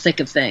right in the thick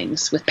of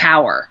things with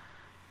power,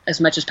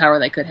 as much as power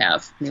they could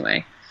have.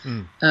 Anyway,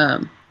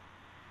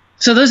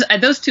 so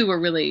those two were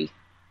really.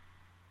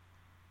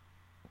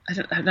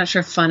 I'm not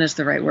sure if fun is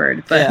the right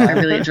word, but I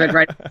really enjoyed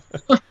writing.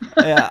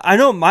 Yeah, I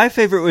know my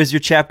favorite was your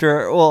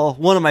chapter. Well,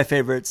 one of my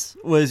favorites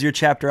was your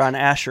chapter on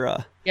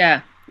Asherah.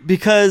 Yeah,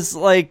 because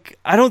like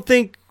I don't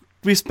think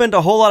we spent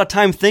a whole lot of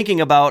time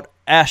thinking about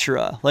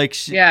Asherah. Like,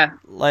 she's one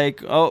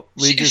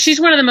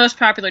of the most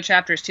popular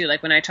chapters too.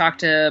 Like when I talk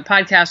to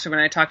podcasts or when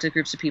I talk to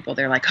groups of people,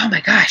 they're like, oh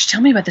my gosh,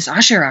 tell me about this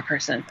Asherah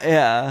person.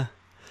 Yeah.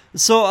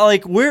 So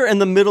like we're in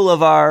the middle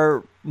of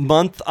our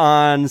month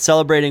on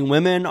celebrating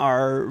women,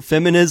 our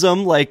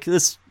feminism. Like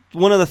this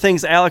one of the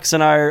things Alex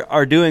and I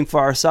are doing for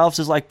ourselves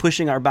is like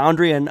pushing our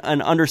boundary and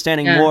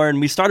understanding more.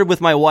 And we started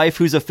with my wife,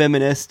 who's a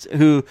feminist,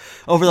 who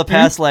over the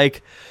past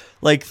like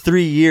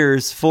 3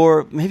 years,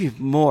 maybe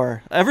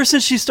more, ever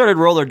since she started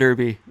roller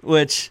derby,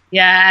 which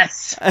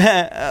yes,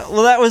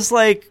 well, that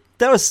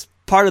was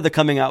part of the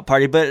coming out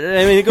party, but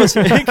I mean, it goes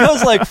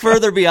like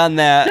further beyond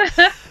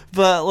that,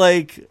 but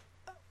like.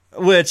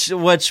 Which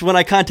when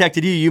I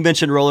contacted you, you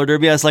mentioned roller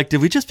derby. I was like,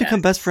 did we just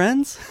become best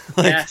friends?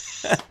 Like,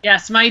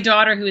 yes. My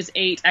daughter, who is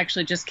 8,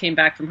 actually just came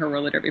back from her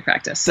roller derby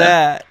practice. So.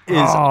 That is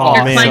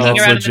awesome. They're planking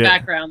around in the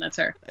background. That's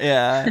her.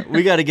 Yeah,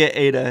 we got to get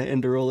Ada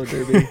into roller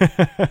derby.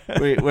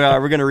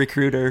 We're going to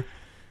recruit her.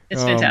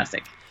 It's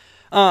fantastic.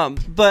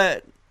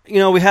 But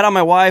we had on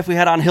my wife. We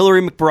had on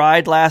Hillary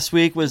McBride last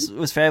week. Was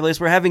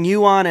fabulous. We're having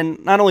you on,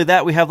 and not only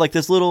that, we have like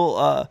this little.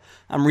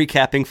 I'm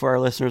recapping for our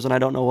listeners, and I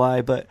don't know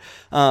why, but.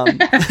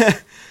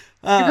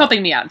 You're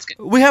helping me out. It's good.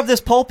 We have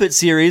this pulpit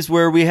series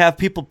where we have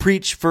people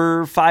preach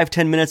for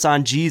 5-10 minutes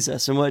on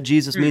Jesus and what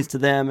Jesus means to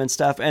them and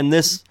stuff. And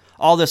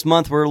all this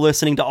month, we're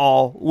listening to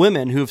all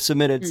women who've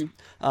submitted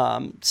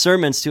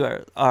sermons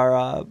to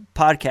our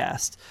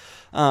podcast.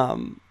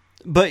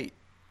 But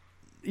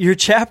your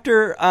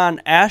chapter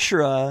on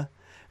Asherah,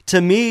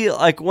 to me,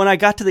 like when I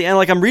got to the end,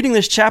 like I'm reading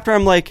this chapter,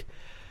 I'm like,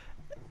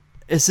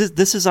 this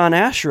is on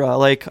Asherah?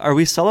 Like, are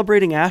we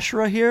celebrating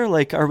Asherah here?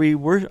 Like, are we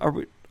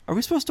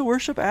supposed to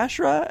worship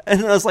Asherah?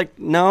 And I was like,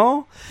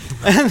 no.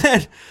 And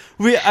then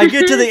I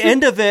get to the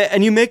end of it,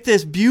 and you make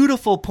this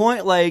beautiful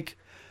point, like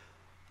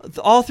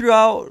all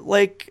throughout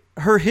like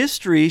her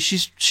history,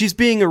 she's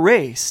being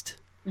erased.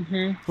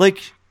 Mm-hmm.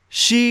 Like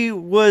she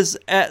was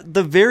at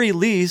the very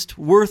least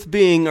worth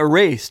being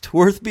erased,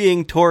 worth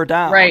being tore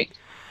down. Right.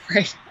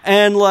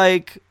 And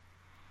like,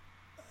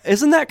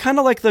 isn't that kind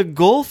of like the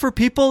goal for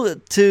people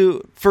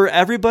for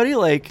everybody,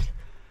 like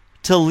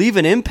to leave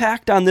an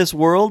impact on this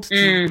world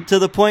to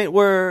the point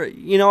where,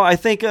 I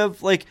think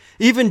of like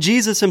even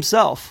Jesus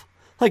himself,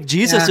 like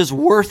Jesus is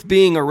worth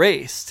being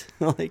erased.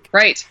 Like,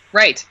 right.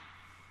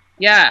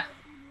 Yeah.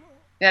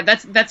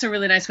 That's a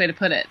really nice way to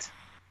put it.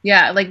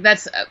 Yeah. Like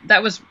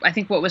that was, I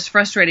think what was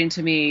frustrating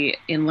to me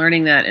in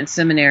learning that in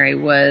seminary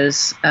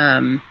was,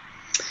 how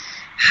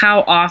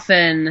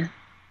often,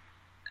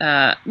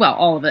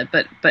 all of it,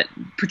 but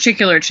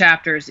particular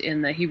chapters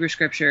in the Hebrew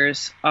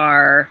scriptures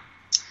are,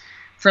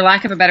 for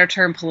lack of a better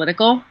term,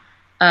 political,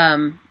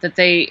 that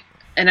they,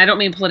 and I don't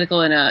mean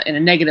political in a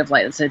negative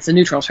light. It's a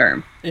neutral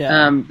term.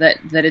 Yeah.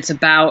 That it's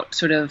about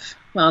sort of,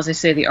 well, as they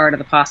say, the art of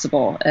the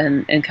possible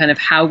and kind of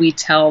how we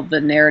tell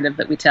the narrative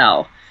that we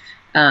tell.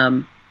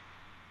 And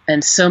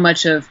so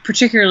much of,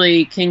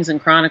 particularly Kings and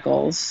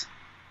Chronicles,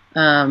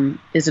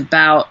 is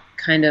about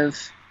kind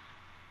of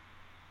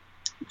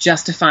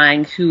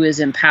justifying who is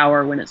in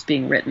power when it's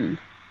being written.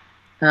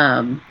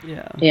 And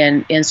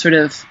sort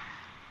of,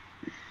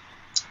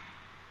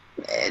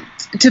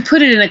 to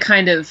put it in a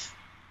kind of,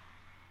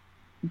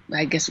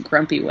 I guess,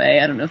 grumpy way.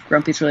 I don't know if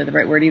grumpy is really the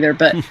right word either,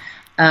 but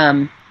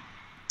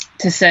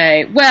to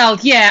say, well,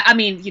 yeah, I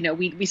mean,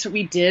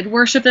 we did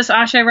worship this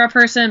Asherah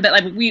person, but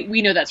like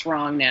we know that's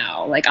wrong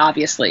now, like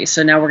obviously.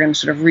 So now we're going to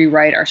sort of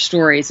rewrite our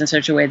stories in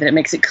such a way that it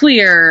makes it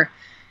clear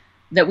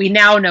that we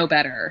now know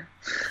better.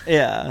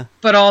 Yeah.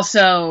 But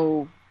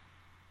also,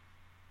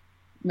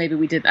 maybe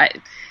we did. I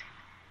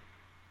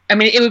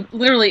mean, it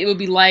would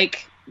be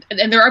like.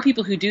 And there are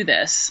people who do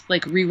this,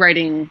 like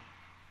rewriting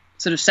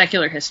sort of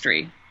secular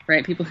history,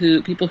 right? People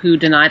who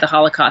deny the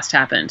Holocaust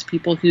happened.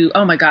 People who,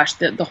 oh my gosh,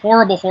 the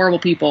horrible, horrible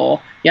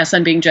people. Yes,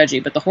 I'm being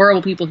judgy, but the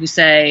horrible people who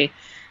say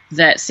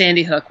that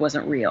Sandy Hook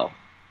wasn't real,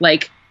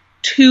 like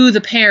to the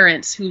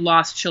parents who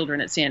lost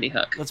children at Sandy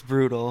Hook. That's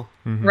brutal,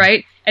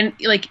 right? And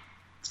like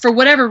for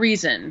whatever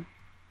reason,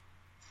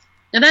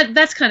 and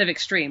that's kind of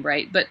extreme,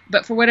 right?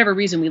 But for whatever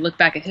reason, we look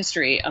back at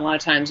history a lot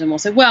of times and we'll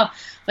say, well,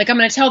 like I'm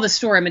going to tell this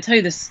story. I'm going to tell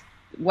you this.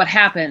 What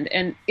happened,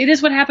 and it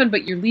is what happened,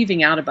 but you're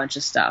leaving out a bunch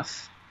of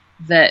stuff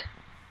that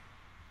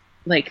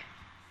like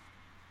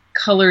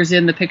colors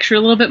in the picture a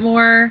little bit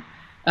more,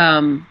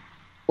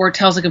 or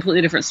tells a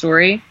completely different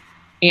story,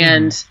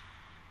 and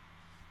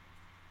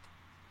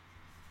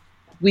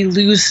we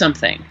lose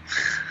something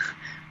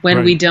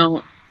when we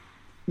don't,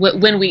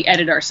 when we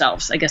edit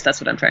ourselves. I guess that's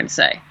what I'm trying to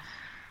say.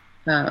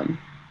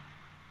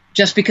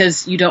 Just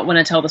because you don't want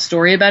to tell the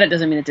story about it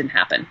doesn't mean it didn't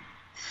happen.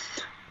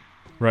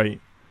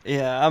 Right.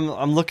 Yeah,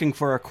 I'm looking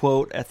for a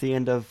quote at the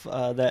end of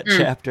that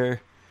chapter.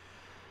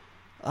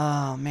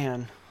 Oh,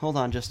 man. Hold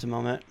on just a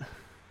moment.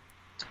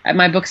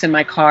 My book's in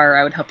my car.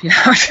 I would help you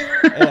out.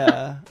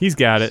 Yeah. He's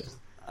got it.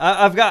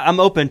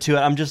 I'm open to it.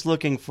 I'm just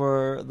looking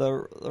for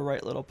the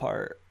right little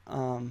part. I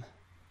know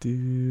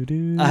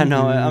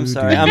it. I'm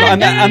sorry.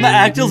 I'm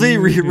actively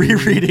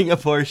rereading a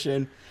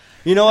portion.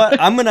 You know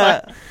what?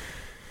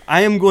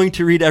 I am going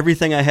to read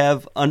everything I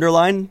have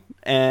underlined,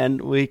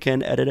 and we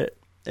can edit it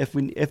if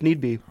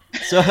need be.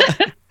 So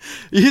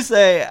you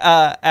say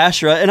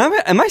Asherah, and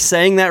am I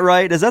saying that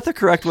right? Is that the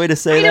correct way to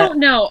say that? I don't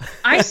know.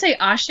 I say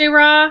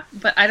Asherah,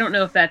 but I don't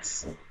know if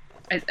that's.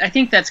 I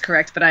think that's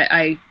correct, but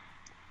I'm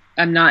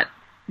not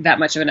that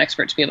much of an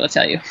expert to be able to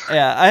tell you.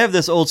 Yeah, I have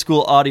this old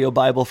school audio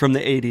Bible from the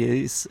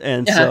 80s,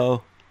 and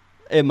so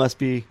it must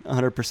be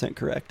 100%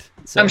 correct.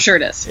 So, I'm sure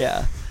it is.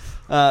 Yeah.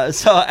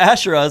 So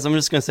Asherah's, I'm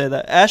just going to say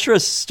that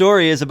Asherah's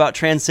story is about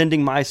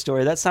transcending my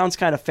story. That sounds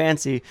kind of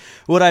fancy.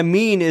 What I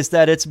mean is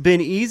that it's been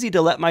easy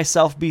to let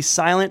myself be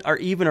silent or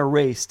even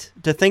erased,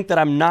 to think that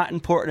I'm not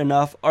important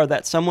enough or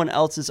that someone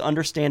else's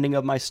understanding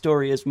of my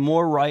story is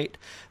more right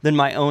than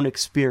my own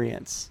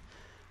experience.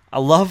 I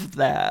love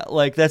that.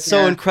 Like, that's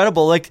so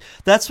incredible. Like,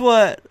 that's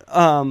what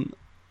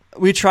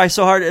we try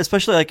so hard,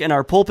 especially like in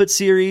our pulpit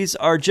series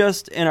or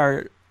just in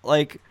our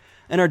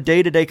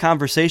day-to-day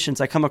conversations.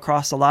 I come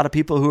across a lot of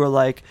people who are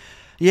like,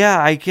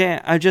 yeah, I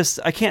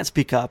can't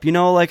speak up. You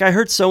know, like I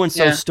heard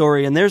so-and-so's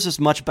story and theirs is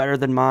much better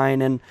than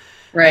mine.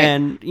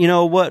 And you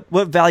know, what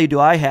value do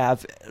I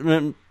have?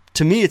 And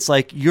to me, it's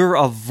like, you're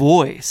a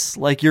voice,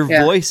 like your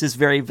voice is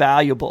very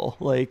valuable.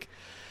 Like,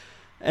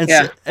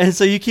 and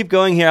so you keep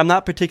going here. I'm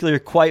not particularly a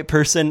quiet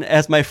person,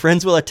 as my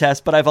friends will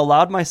attest, but I've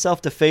allowed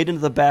myself to fade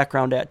into the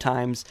background at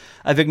times.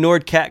 I've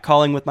ignored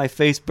catcalling with my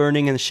face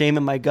burning and shame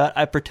in my gut.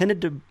 I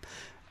pretended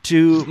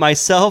to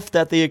myself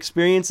that the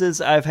experiences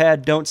I've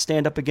had don't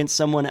stand up against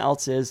someone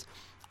else's.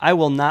 I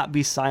will not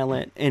be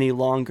silent any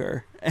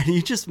longer. And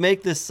you just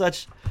make this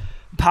such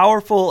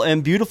powerful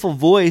and beautiful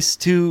voice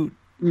to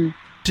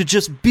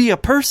just be a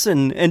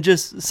person and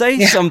just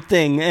say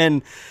something.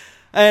 And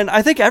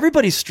I think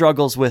everybody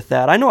struggles with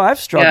that. I know I've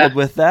struggled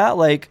with that.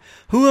 Like,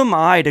 who am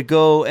I to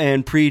go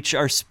and preach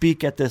or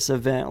speak at this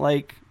event?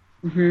 Like,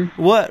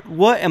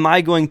 what am I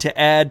going to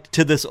add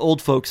to this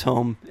old folks'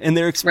 home in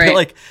their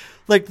experience?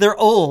 Like they're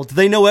old,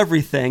 they know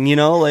everything, you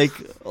know, like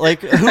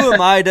who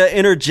am I to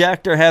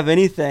interject or have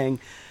anything?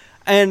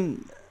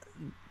 And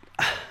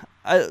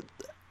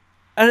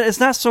it's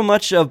not so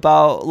much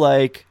about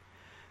like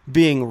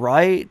being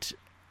right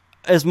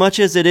as much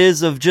as it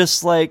is of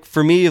just like,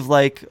 for me, of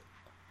like,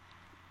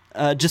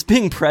 just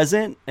being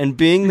present and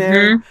being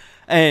there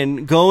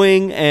and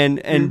going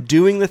and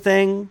doing the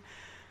thing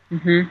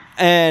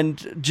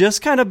and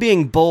just kind of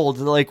being bold,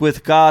 like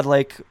with God,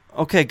 like,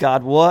 okay,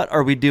 God, what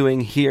are we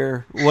doing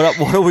here? What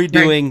are we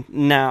doing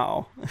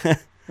now?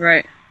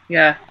 Right.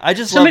 Yeah. I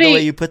just love the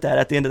way you put that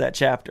at the end of that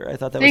chapter. I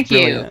thought that was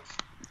brilliant.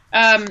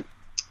 Thank you.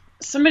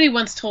 Somebody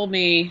once told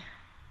me,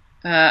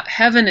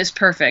 heaven is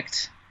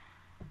perfect.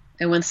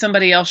 And when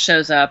somebody else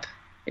shows up,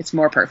 it's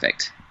more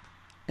perfect.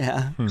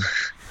 Yeah.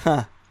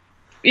 Huh.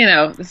 You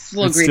know, it's a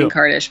little greeting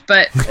cardish,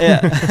 but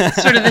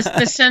sort of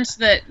the sense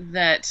that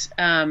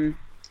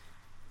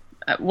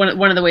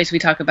one of the ways we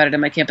talk about it in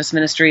my campus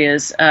ministry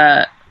is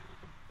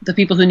the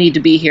people who need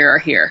to be here are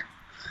here.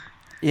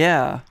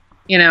 Yeah.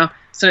 You know,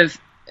 sort of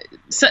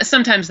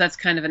sometimes that's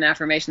kind of an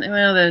affirmation.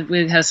 Well,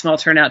 we had a small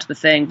turnout to the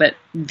thing, but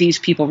these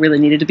people really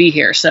needed to be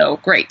here. So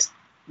great.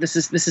 This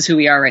is who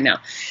we are right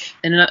now.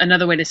 And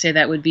another way to say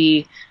that would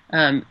be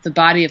the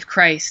body of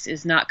Christ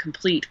is not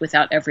complete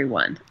without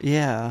everyone.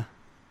 Yeah.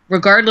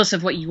 Regardless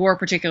of what your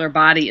particular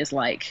body is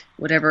like,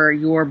 whatever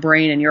your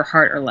brain and your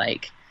heart are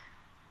like,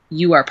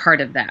 you are part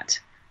of that.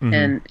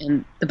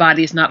 And the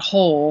body is not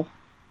whole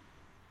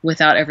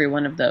without every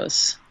one of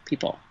those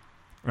people.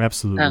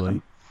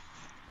 Absolutely.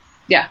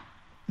 Yeah.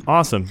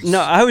 Awesome. No,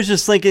 I was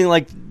just thinking,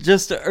 like,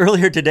 just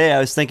earlier today, I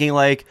was thinking,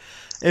 like,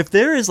 if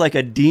there is like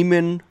a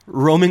demon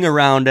roaming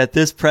around at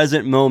this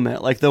present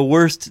moment, like the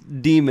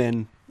worst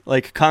demon,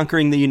 like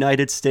conquering the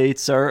United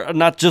States, or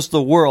not just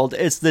the world,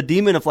 it's the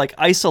demon of like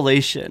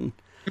isolation.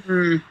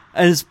 And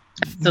it's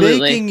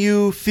making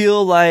you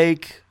feel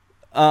like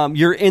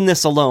you're in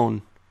this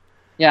alone.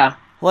 Yeah.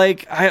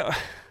 Like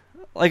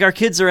our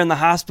kids are in the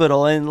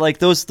hospital, and like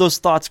those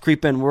thoughts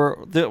creep in.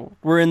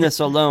 We're in this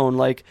alone.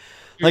 Like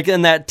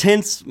in that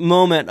tense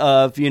moment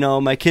of, you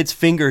know, my kid's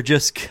finger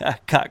just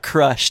got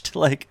crushed.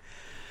 Like,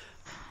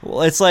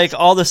 well, it's like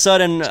all of a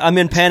sudden I'm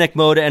in panic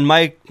mode, and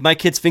my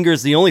kid's finger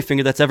is the only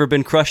finger that's ever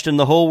been crushed in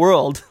the whole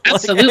world.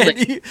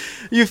 Absolutely. Like,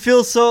 you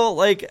feel so,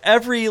 like,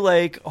 every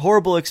like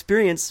horrible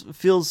experience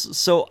feels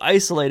so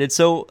isolated.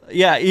 So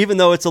yeah, even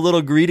though it's a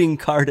little greeting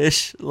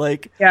cardish,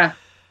 like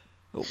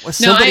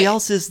somebody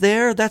else is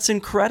there. That's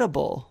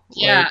incredible.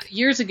 Yeah. Like,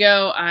 years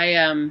ago,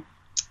 I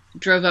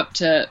drove up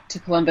to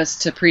Columbus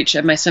to preach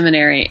at my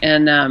seminary,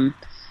 and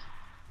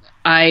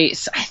I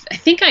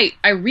think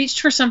I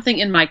reached for something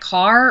in my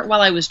car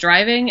while I was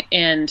driving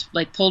and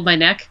like pulled my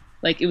neck.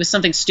 Like it was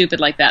something stupid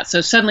like that.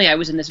 So suddenly I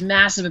was in this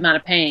massive amount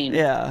of pain.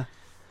 Yeah.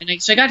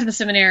 And so I got to the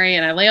seminary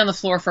and I lay on the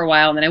floor for a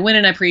while, and then I went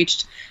and I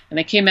preached, and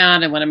I came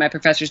out, and one of my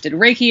professors did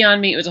Reiki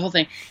on me. It was a whole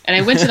thing. And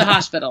I went to the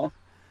hospital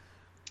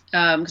because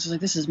I was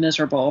like, this is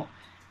miserable.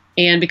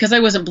 And because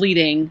I wasn't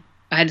bleeding,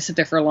 I had to sit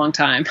there for a long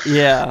time.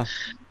 Yeah.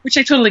 Which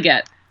I totally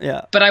get.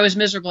 Yeah. But I was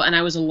miserable, and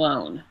I was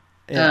alone.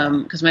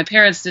 Because my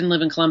parents didn't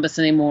live in Columbus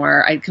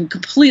anymore. I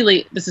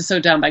completely, this is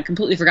so dumb, I'd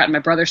completely forgotten my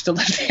brother still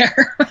lived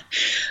there.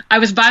 I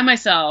was by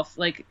myself.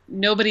 Like,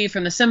 nobody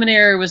from the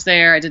seminary was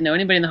there. I didn't know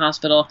anybody in the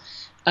hospital.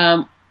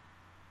 And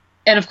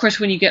of course,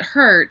 when you get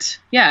hurt,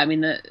 I mean,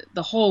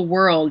 the whole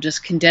world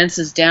just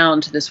condenses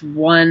down to this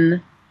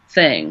one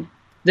thing.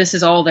 This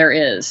is all there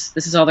is.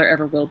 This is all there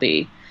ever will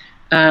be.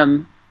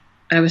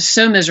 I was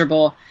so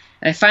miserable.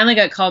 And I finally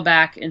got called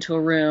back into a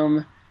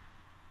room,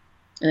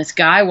 and this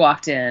guy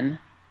walked in, and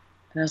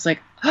I was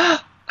like, oh,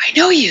 I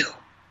know you.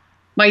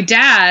 My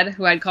dad,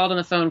 who I'd called on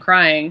the phone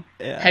crying,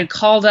 had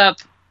called up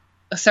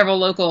several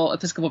local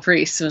Episcopal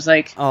priests and was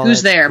like,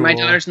 who's there? Cool. My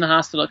daughter's in the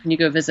hospital. Can you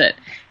go visit?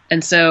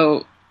 And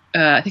so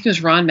I think it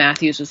was Ron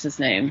Matthews was his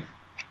name.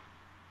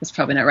 That's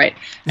probably not right.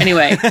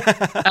 Anyway,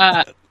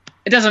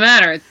 it doesn't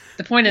matter.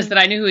 The point is that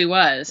I knew who he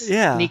was.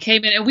 Yeah. And he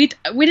came in, and we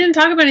didn't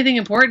talk about anything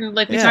important.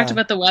 Like, we talked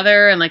about the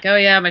weather and like, oh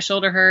yeah, my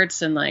shoulder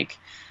hurts, and like,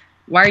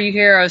 why are you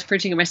here? I was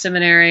preaching at my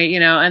seminary,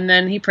 and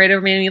then he prayed over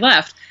me and he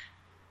left.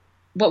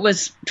 What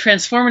was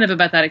transformative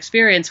about that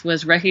experience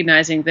was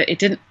recognizing that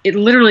it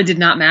literally did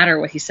not matter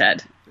what he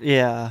said.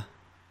 Yeah.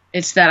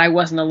 It's that I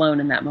wasn't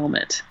alone in that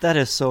moment. That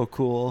is so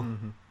cool.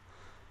 Mm-hmm.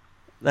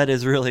 That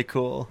is really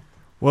cool.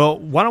 Well,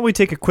 why don't we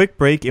take a quick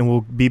break and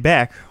we'll be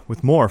back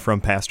with more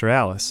from Pastor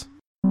Alice.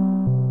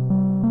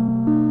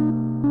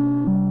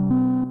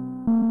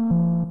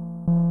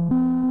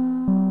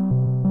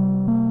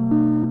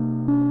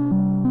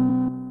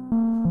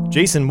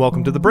 Jason,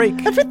 welcome to the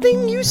break.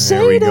 Everything you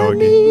say to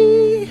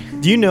me.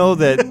 Do you know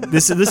that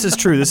this is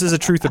true? This is a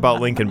truth about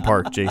Linkin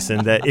Park,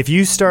 Jason, that if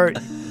you start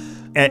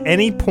at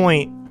any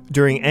point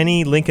during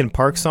any Linkin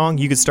Park song,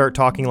 you could start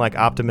talking like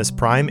Optimus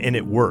Prime and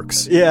it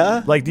works.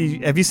 Yeah. Like,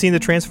 have you seen the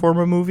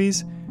Transformer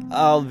movies?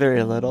 Oh,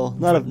 very little.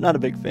 Not a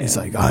big fan. It's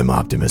like, I'm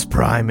Optimus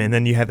Prime, and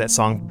then you have that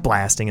song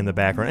blasting in the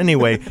background.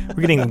 Anyway,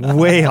 we're getting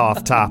way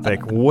off topic.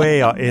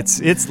 Way off.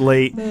 It's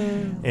late,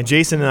 and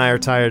Jason and I are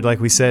tired, like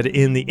we said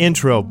in the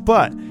intro.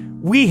 But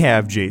we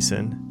have,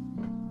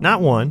 Jason,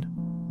 not one,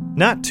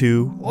 not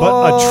two,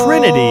 but a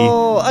trinity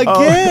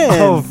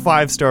of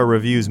 5-star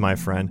reviews, my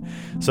friend.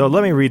 So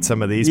let me read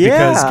some of these,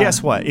 because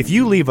guess what? If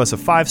you leave us a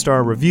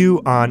 5-star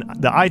review on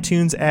the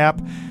iTunes app,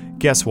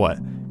 guess what?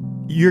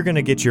 You're going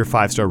to get your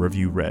 5-star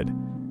review read.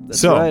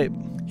 That's right.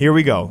 Here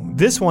we go.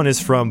 This one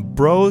is from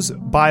Bros,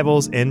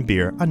 Bibles, and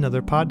Beer,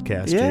 another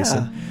podcast,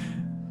 Jason.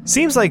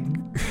 Seems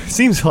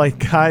like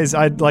guys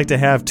I'd like to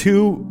have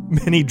too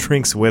many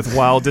drinks with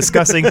while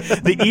discussing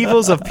the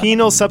evils of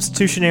penal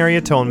substitutionary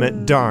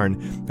atonement.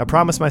 Darn. I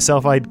promised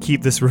myself I'd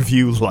keep this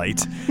review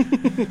light.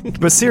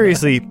 But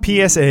seriously,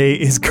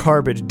 PSA is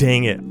garbage.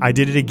 Dang it. I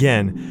did it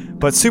again.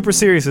 But super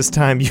serious this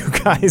time. You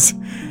guys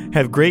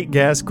have great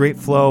guests, great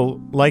flow,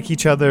 like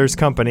each other's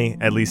company,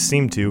 at least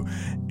seem to,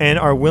 and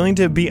are willing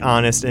to be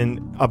honest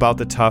and about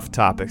the tough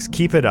topics.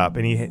 Keep it up.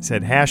 And he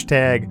said,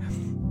 hashtag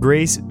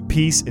grace,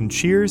 peace, and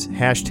cheers.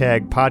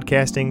 Hashtag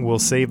podcasting will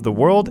save the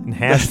world. And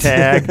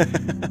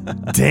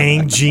hashtag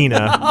dang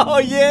Gina. Oh,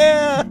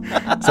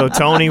 yeah. So,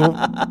 Tony,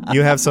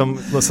 you have some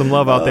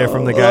love out there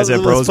from the guys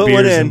at Bros,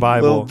 Beers, and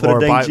Bible. Or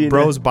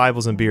Bros,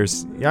 Bibles, and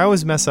Beers. Yeah, I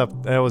always mess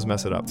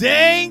it up.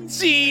 Dang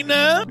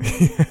Gina.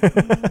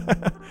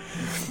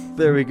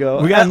 There we go.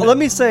 Let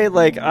me say,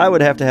 like, I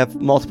would have to have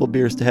multiple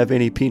beers to have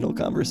any penal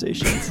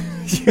conversations.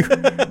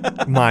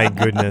 My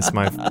goodness,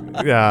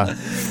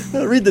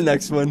 Read the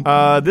next one.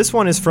 This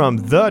one is from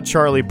the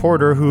Charlie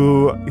Porter,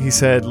 who he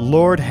said,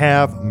 Lord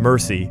have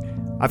mercy.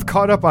 I've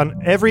caught up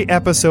on every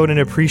episode and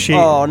appreciate...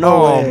 Oh,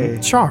 no way.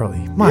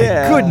 Charlie, my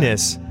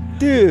goodness.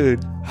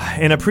 Dude.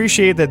 And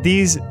appreciate that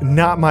these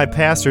not my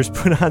pastors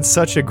put on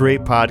such a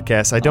great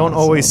podcast. I don't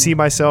always see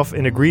myself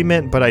in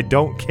agreement, but I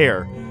don't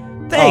care.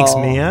 Thanks,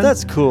 man.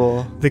 That's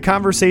cool. The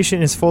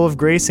conversation is full of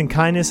grace and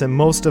kindness and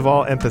most of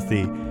all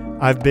empathy.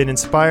 I've been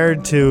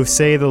inspired to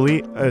say the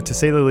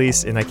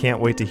least, and I can't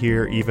wait to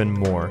hear even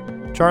more.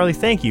 Charlie,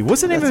 thank you.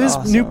 What's the name of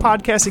his new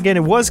podcast again?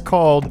 It was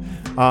called,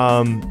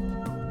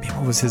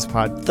 what was his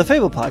pod? The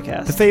Fable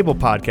Podcast. The Fable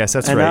Podcast,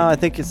 that's right. And now I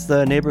think it's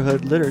the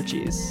Neighborhood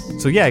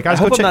Liturgies. So yeah, guys,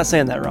 I hope I'm not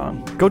saying that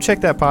wrong. Go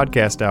check that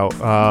podcast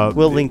out.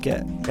 We'll link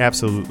it.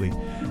 Absolutely.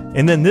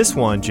 And then this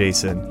one,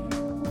 Jason,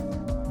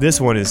 this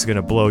one is going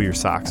to blow your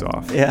socks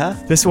off. Yeah?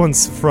 This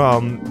one's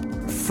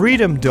from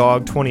Freedom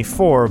Dog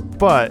 24,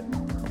 but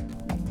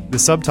the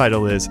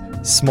subtitle is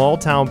Small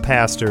Town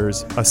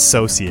Pastors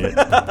Associate.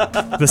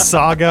 The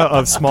saga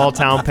of Small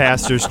Town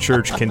Pastors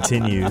Church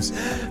continues.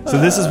 So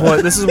this is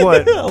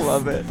what I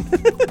love it.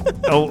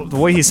 The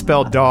way he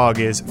spelled dog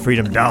is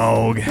Freedom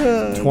Dog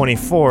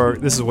 24.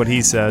 This is what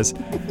he says.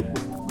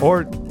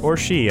 Or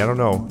she, I don't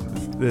know.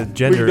 The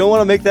gender. You don't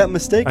want to make that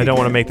mistake I don't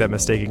want to make that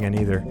mistake again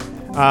either.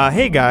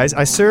 Hey guys,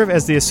 I serve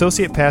as the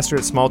associate pastor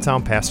at Small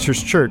Town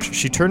Pastors Church.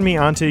 She turned me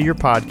onto your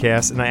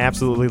podcast and I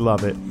absolutely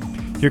love it.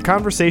 Your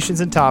conversations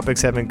and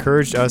topics have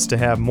encouraged us to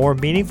have more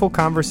meaningful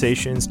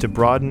conversations to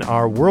broaden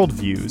our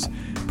worldviews.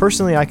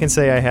 Personally, I can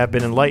say I have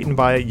been enlightened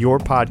by your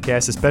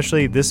podcast,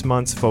 especially this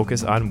month's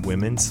focus on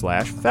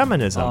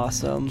women/feminism.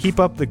 Awesome. Keep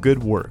up the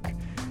good work.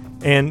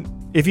 And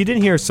if you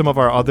didn't hear some of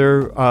our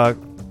other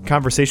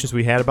conversations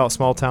we had about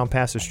Small Town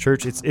Pastors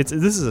Church, this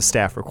is a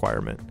staff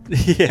requirement.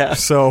 Yeah.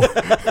 So,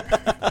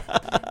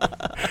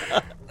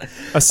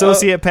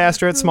 associate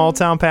pastor at Small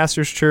Town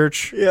Pastors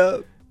Church.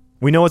 Yeah.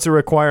 We know it's a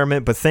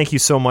requirement, but thank you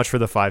so much for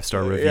the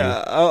 5-star review.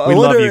 Yeah, I we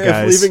wonder love you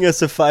guys. if leaving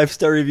us a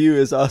 5-star review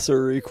is also a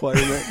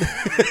requirement.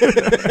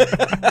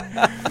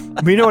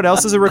 But you know what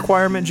else is a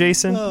requirement,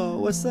 Jason? Oh,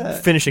 what's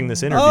that? Finishing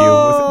this interview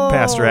with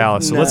Pastor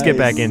Alice. So let's get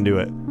back nice. into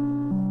it.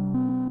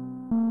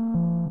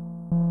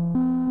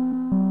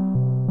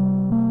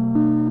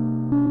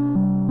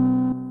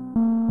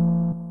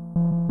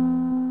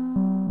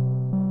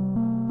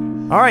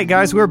 All right,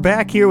 guys, we're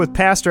back here with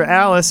Pastor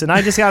Alice, and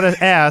I just got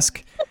to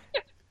ask,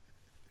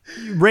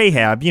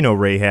 Rahab, you know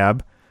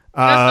Rahab.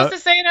 I'm not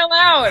supposed to say it out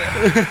loud.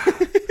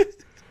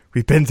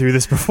 We've been through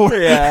this before.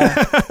 Yeah.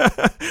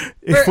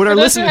 For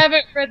those who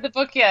haven't read the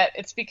book yet,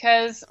 it's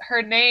because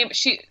her name,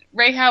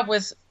 Rahab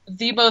was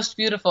the most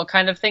beautiful,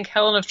 kind of think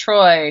Helen of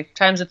Troy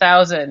times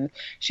 1,000.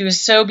 She was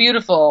so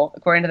beautiful,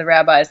 according to the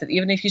rabbis, that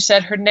even if you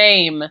said her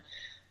name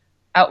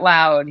out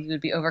loud, you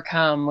would be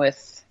overcome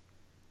with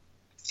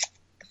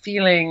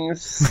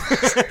feelings.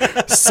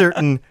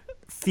 certain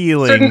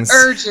feelings.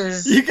 Certain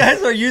urges. You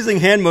guys are using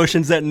hand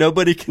motions that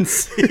nobody can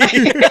see. You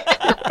can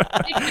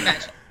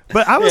imagine.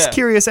 But I was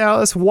curious,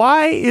 Alice,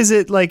 why is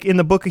it like in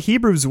the book of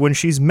Hebrews when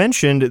she's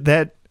mentioned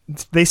that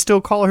they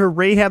still call her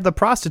Rahab the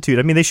prostitute?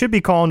 I mean, they should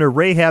be calling her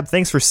Rahab,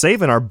 thanks for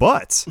saving our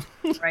butts.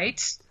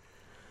 Right?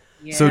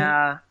 Yeah.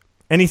 So,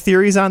 any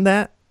theories on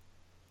that?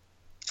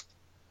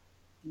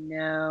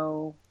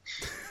 No.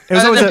 It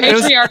was always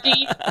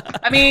patriarchy.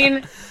 I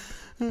mean...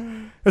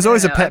 There's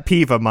always a pet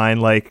peeve of mine,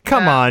 like,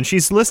 come on,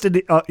 she's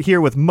listed here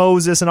with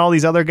Moses and all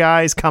these other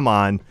guys, come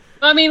on.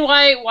 I mean,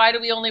 why do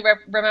we only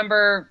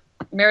remember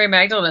Mary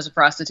Magdalene as a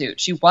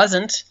prostitute? She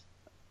wasn't.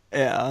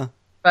 Yeah.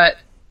 But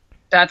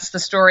that's the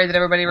story that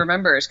everybody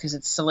remembers because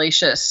it's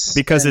salacious.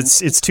 Because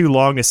it's too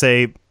long to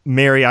say,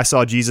 Mary, I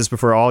saw Jesus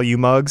before all you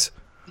mugs.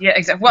 Yeah,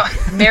 exactly. Well,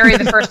 Mary,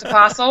 the first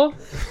apostle.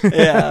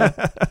 Yeah.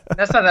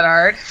 That's not that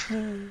hard.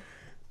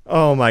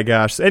 Oh my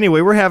gosh.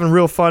 Anyway, we're having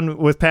real fun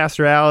with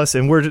Pastor Alice,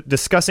 and we're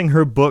discussing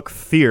her book,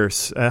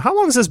 Fierce. How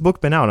long has this book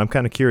been out? I'm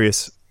kind of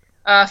curious.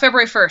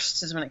 February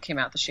 1st is when it came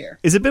out this year.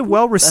 Has it been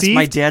well received? That's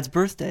my dad's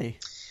birthday.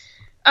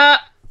 Oh,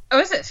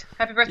 is it?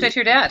 Happy birthday to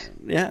your dad.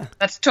 Yeah.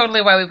 That's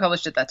totally why we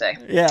published it that day.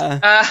 Yeah.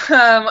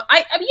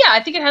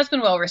 I think it has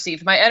been well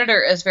received. My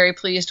editor is very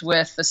pleased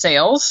with the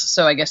sales,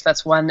 so I guess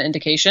that's one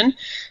indication.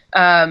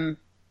 And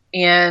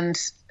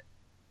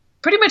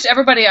pretty much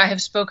everybody I have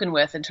spoken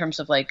with in terms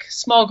of like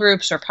small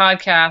groups or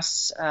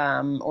podcasts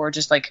or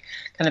just like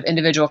kind of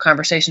individual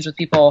conversations with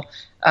people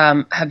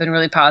have been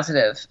really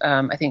positive.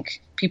 I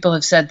think people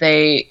have said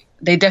they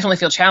definitely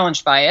feel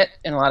challenged by it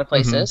in a lot of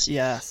places. Mm-hmm.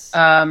 Yes.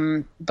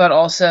 But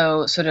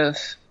also sort of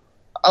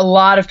a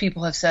lot of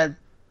people have said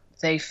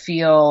they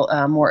feel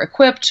more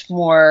equipped,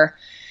 more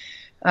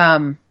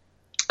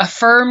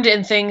affirmed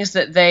in things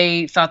that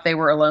they thought they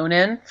were alone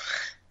in.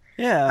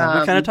 Yeah,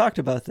 we kind of talked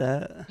about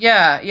that.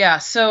 Yeah.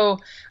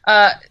 So,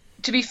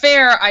 to be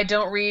fair, I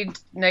don't read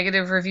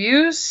negative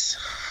reviews,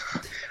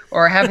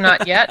 or have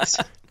not yet.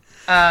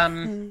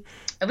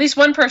 At least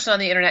one person on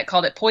the internet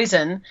called it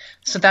poison,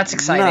 so that's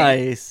exciting.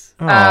 Nice.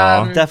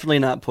 Aw. Definitely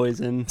not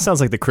poison. Sounds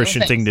like the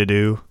Christian thing to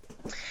do.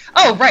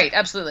 Oh, right,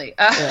 absolutely.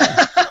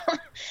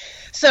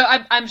 So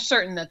I'm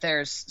certain that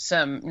there's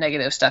some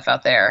negative stuff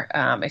out there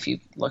if you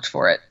looked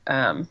for it.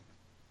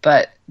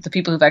 But the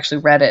people who've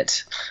actually read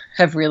it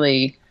have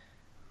really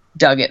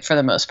dug it for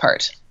the most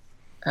part.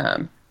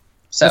 So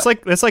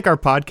it's like our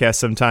podcast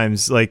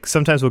sometimes. Like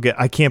sometimes we'll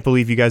get, I can't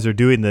believe you guys are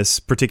doing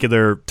this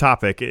particular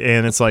topic,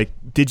 and it's like,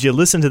 did you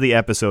listen to the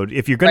episode?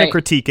 If you're going to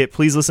critique it,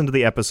 please listen to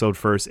the episode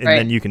first, and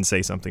then you can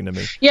say something to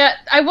me. Yeah,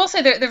 I will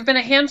say there have been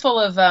a handful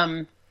of,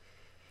 I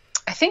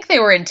think they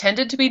were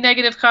intended to be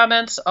negative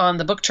comments on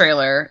the book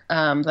trailer.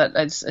 That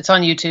it's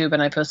on YouTube,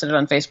 and I posted it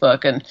on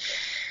Facebook, and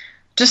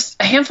just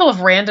a handful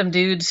of random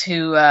dudes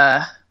who,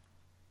 I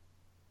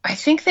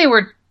think they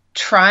were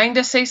trying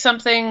to say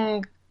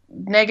something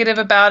negative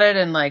about it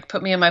and like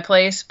put me in my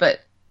place, but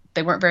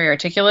they weren't very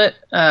articulate.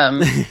 So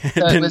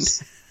it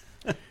was.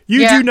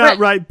 You do not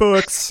write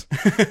books.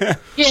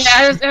 Yeah,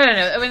 I don't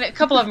know. I mean, a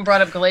couple of them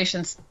brought up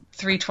Galatians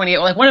 3:28.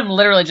 Like one of them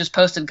literally just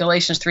posted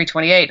Galatians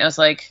 3:28, and I was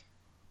like,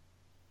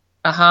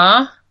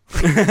 and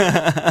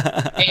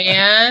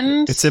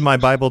it's in my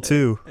Bible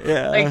too.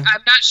 Yeah. Like I'm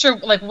not sure.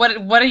 Like what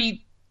are you?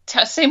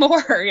 Say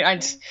more.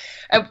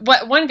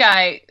 One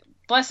guy,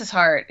 bless his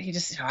heart, he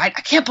just, I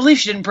can't believe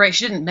she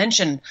didn't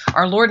mention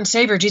our Lord and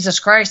Savior Jesus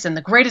Christ and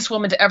the greatest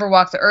woman to ever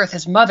walk the earth,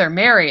 his mother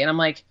Mary. And I'm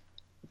like,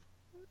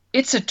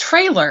 it's a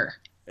trailer.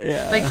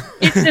 Yeah. Like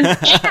it's an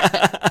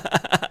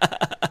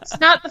ad. It's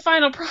not the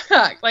final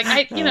product. Like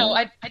I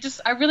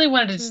really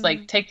wanted to just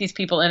like take these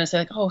people in and say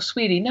like, oh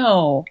sweetie,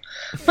 no,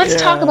 let's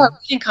talk about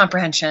reading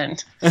comprehension.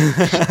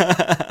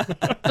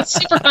 That's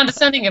super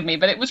condescending of me,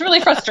 but it was really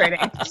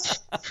frustrating.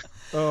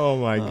 Oh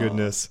my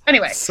goodness.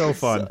 Anyway. So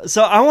fun.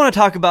 So I want to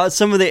talk about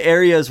some of the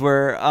areas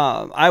where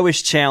I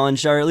was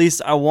challenged, or at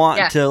least I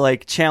want to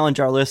like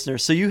challenge our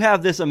listeners. So you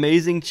have this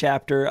amazing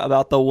chapter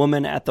about the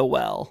woman at the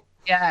well.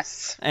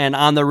 Yes. And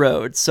on the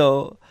road.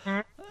 So,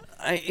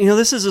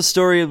 this is a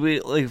story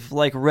we've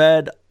like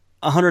read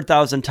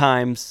 100,000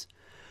 times,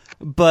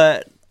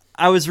 but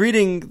I was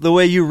reading the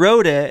way you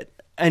wrote it,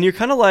 and you're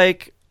kind of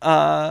like,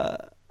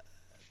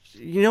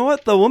 you know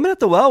what? The woman at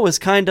the well was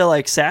kind of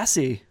like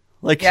sassy,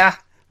 like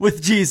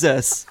with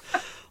Jesus.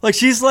 Like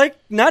she's like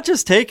not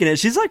just taking it,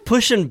 she's like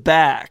pushing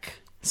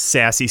back.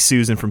 Sassy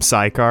Susan from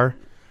Sidecar.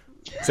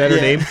 Is that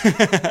her name?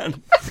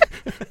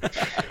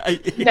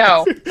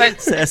 No,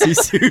 but Sassy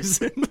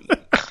Susan.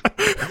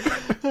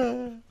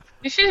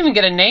 You shouldn't even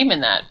get a name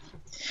in that.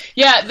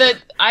 Yeah,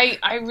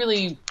 I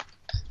really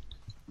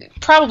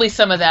probably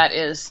some of that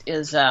is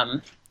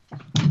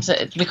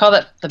we call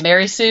that the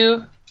Mary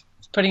Sue,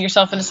 putting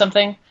yourself into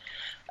something.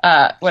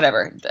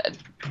 Whatever.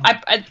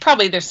 I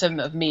probably there's some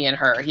of me in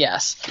her,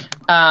 yes.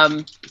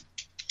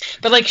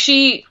 But like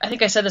I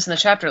think I said this in the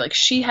chapter. Like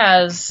she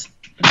has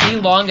the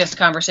longest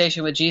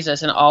conversation with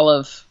Jesus in all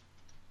of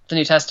the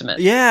New Testament.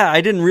 Yeah,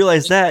 I didn't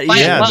realize that.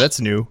 Yeah, that's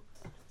new.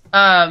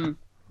 And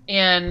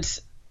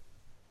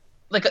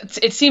like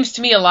it seems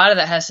to me a lot of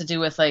that has to do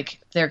with like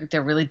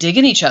they're really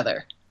digging each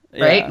other,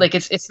 right? Yeah. Like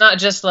it's not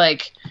just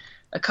like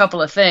a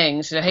couple of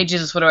things. You know, hey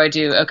Jesus, what do I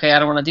do? Okay, I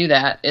don't want to do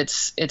that.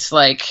 It's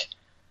like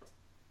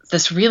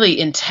this really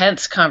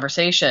intense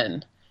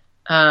conversation.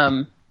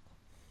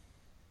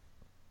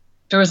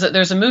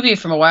 There's a movie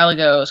from a while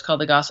ago. It was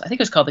called I think it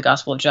was called The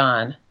Gospel of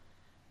John.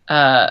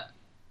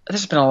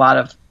 There's been a lot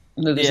of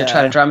movies that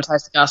try to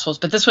dramatize the Gospels,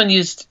 but this one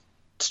used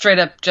straight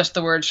up just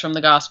the words from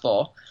the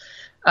Gospel.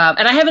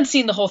 And I haven't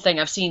seen the whole thing.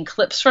 I've seen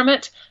clips from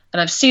it,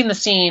 and I've seen the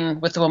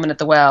scene with the woman at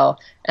the well.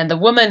 And the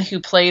woman who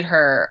played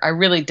her, I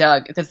really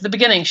dug. Because at the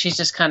beginning, she's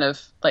just kind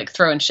of like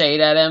throwing shade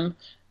at him,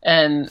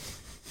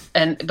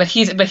 but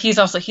he's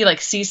also he like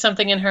sees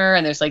something in her,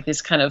 and there's like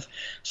this kind of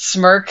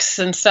smirks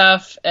and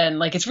stuff, and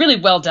like it's really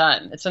well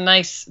done. It's a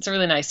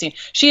really nice scene.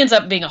 She ends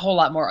up being a whole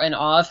lot more in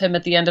awe of him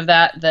at the end of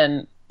that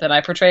than I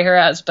portray her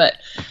as. But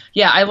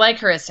yeah, I like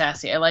her as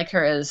sassy. I like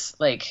her as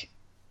like.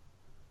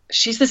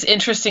 She's this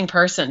interesting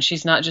person.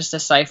 She's not just a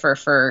cipher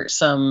for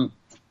some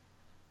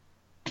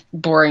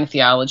boring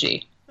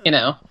theology, you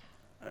know?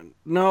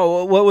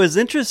 No, what was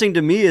interesting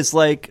to me is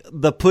like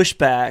the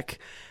pushback.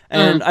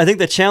 And I think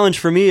the challenge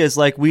for me is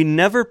like we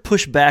never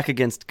push back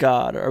against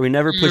God, or we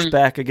never push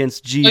back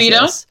against Jesus. Oh, you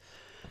don't?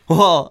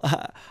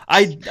 Well,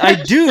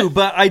 I do,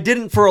 but I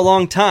didn't for a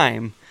long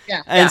time.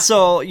 Yeah. And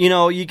so, you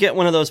know, you get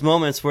one of those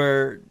moments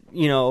where,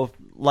 you know,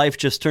 life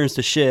just turns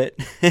to shit.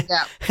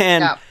 Yeah.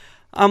 And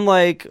I'm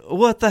like,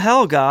 what the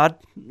hell, God?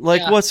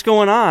 Like, what's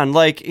going on?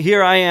 Like,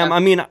 here I am. I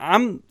mean,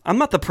 I'm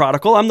not the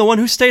prodigal. I'm the one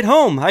who stayed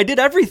home. I did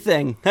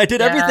everything.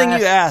 Everything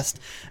you asked.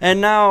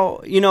 And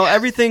now, you know,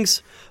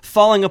 everything's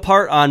falling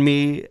apart on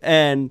me.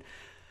 And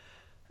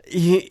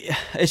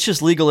it's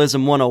just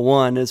legalism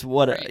 101 is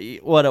what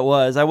it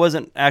was. I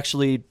didn't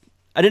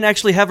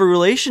actually have a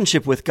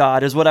relationship with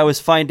God is what I was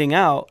finding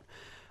out.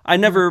 I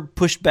never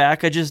pushed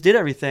back. I just did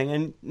everything.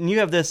 And you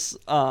have this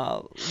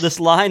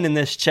line in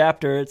this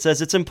chapter. It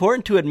says, it's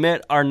important to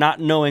admit our not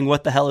knowing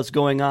what the hell is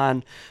going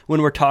on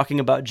when we're talking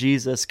about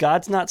Jesus.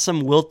 God's not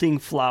some wilting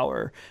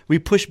flower. We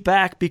push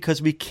back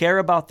because we care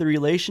about the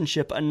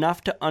relationship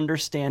enough to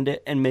understand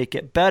it and make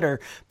it better.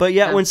 But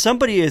yet when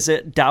somebody is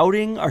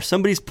doubting or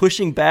somebody's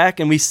pushing back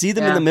and we see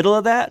them in the middle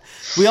of that,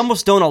 we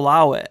almost don't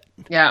allow it.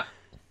 Yeah.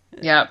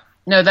 Yeah.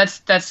 No,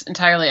 that's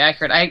entirely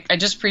accurate. I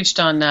just preached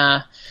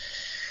on...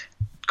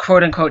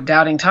 quote unquote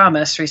doubting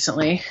Thomas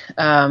recently.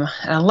 And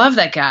I love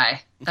that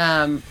guy.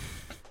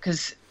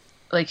 Cause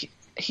like,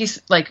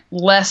 he's like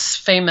less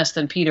famous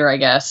than Peter, I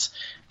guess.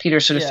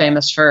 Peter's sort of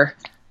famous for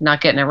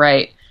not getting it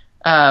right.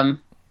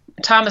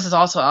 Thomas is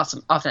also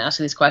often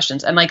asking these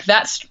questions. And like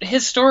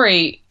his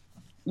story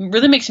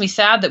really makes me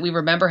sad that we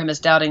remember him as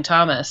doubting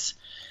Thomas.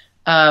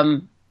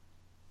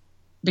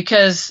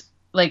 Because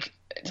like,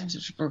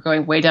 we're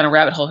going way down a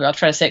rabbit hole here. I'll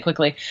try to say it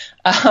quickly.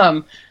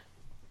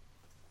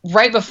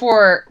 Right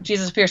before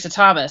Jesus appears to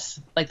Thomas,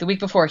 like the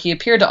week before, he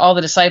appeared to all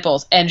the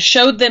disciples and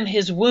showed them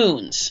his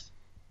wounds,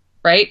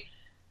 right?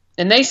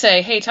 And they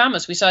say, hey,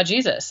 Thomas, we saw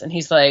Jesus. And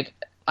he's like,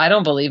 I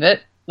don't believe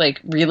it. Like,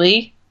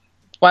 really?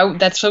 Why?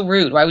 That's so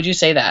rude. Why would you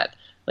say that?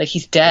 Like,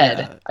 he's dead.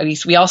 Yeah. I mean,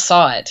 we all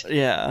saw it.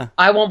 Yeah.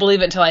 I won't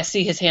believe it until I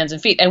see his hands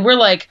and feet. And we're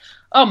like,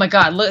 oh, my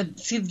God, look,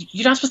 see,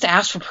 you're not supposed to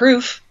ask for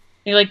proof.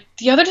 And you're like,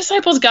 the other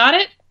disciples got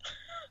it?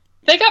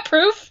 They got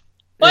proof?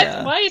 What?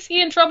 Yeah. Why is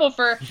he in trouble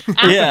for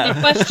asking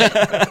a question?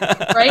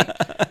 Right?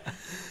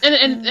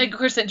 And of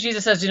course, that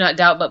Jesus says, do not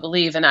doubt but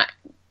believe. And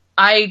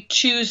I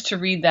choose to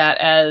read that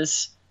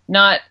as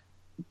not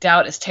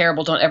doubt is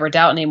terrible, don't ever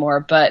doubt anymore,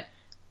 but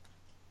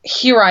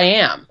here I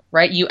am,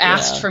 right? You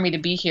asked for me to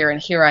be here,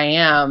 and here I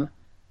am.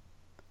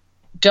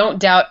 Don't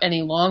doubt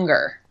any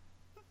longer,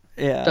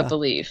 but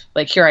believe.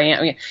 Like, here I am.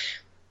 I mean,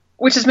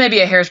 which is maybe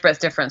a hair's breadth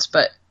difference,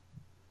 but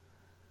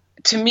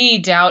to me,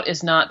 doubt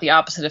is not the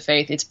opposite of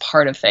faith. It's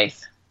part of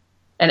faith.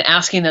 And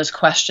asking those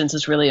questions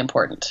is really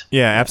important.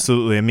 Yeah,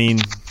 absolutely. I mean,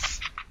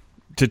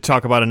 to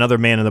talk about another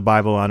man in the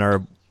Bible on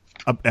our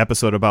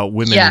episode about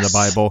women in the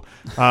Bible.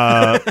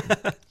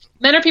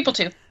 Men are people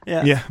too.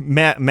 Yeah.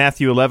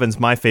 Matthew 11's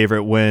my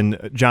favorite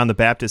when John the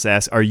Baptist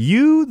asks, are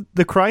you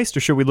the Christ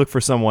or should we look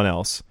for someone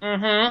else?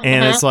 Mm-hmm,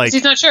 and it's like...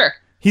 He's not sure.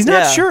 He's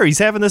not Yeah. sure. He's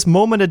having this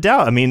moment of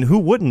doubt. I mean, who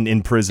wouldn't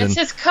in prison? It's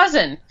his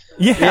cousin.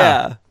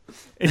 Yeah.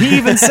 And he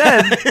even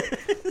said,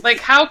 Like,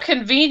 how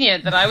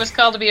convenient that I was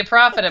called to be a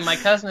prophet and my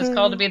cousin is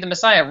called to be the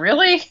Messiah.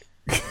 Really?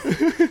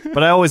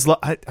 but I always,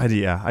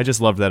 I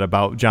just love that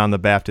about John the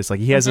Baptist. Like,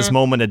 he has this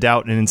moment of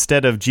doubt, and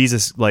instead of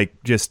Jesus,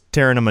 like, just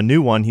tearing him a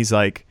new one, he's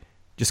like,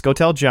 just go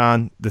tell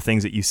John the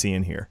things that you see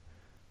in here.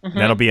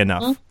 That'll be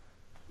enough.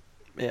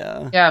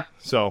 Yeah. Yeah.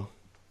 So,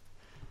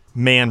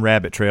 man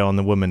rabbit trail on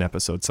the woman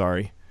episode,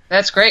 sorry.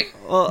 That's great.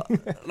 Well,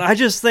 I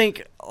just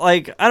think,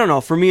 like, I don't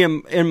know, for me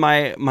in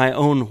my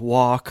own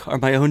walk or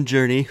my own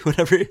journey,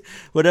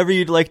 whatever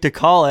you'd like to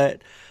call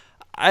it,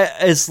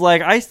 it's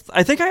like I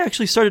think I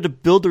actually started to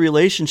build a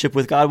relationship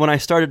with God when I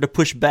started to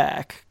push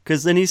back,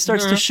 because then he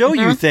starts to show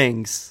you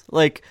things.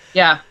 Like,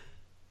 Yeah.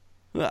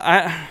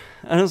 I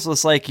was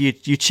just like, you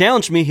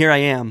challenged me, here I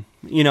am.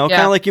 You know,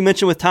 kind of like you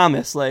mentioned with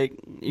Thomas, like,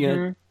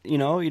 you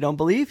know, you don't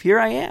believe, here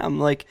I am.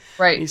 Like,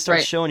 Right, he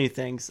starts right. showing you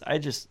things. I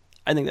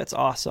think that's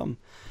awesome.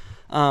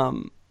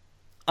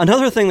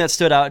 Another thing that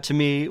stood out to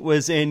me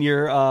was in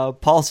your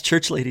Paul's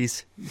Church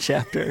Ladies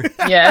chapter.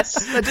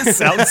 Yes. That just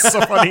sounds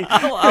so funny.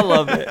 I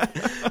love it.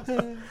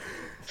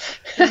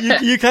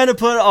 You kind of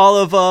put all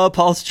of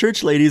Paul's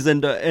Church Ladies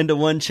into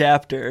one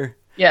chapter.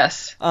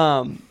 Yes.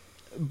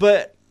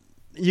 But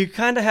you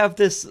kind of have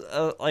this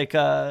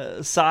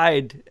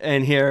side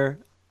in here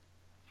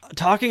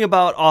talking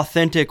about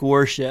authentic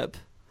worship.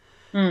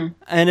 And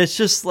it's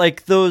just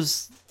like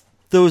those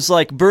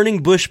like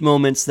burning bush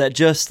moments that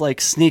just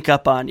like sneak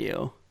up on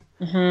you.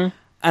 And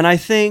I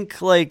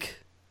think like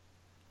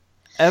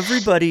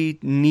everybody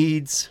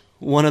needs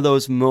one of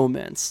those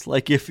moments.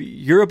 Like if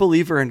you're a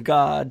believer in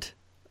God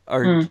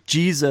or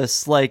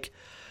Jesus, like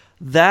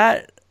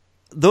that,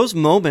 those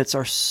moments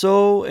are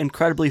so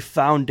incredibly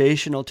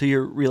foundational to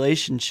your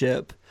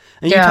relationship.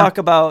 And you talk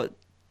about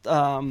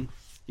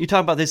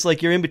this,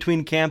 like you're in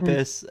between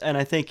campus, and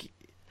I think,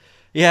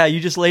 you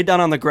just laid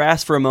down on the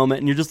grass for a moment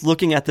and you're just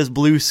looking at this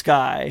blue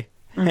sky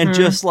and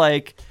just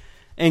like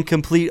in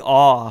complete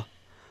awe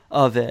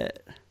of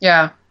it.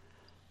 Yeah.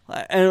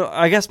 And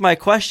I guess my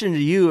question to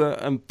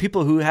you,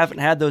 people who haven't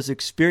had those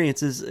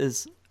experiences,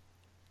 is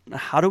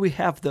how do we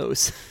have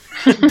those?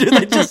 Do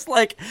they just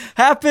like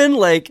happen?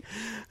 Like,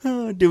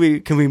 can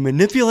we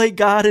manipulate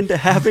God into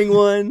having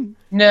one?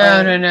 No.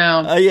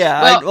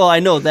 Well, I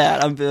know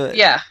that.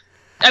 Yeah.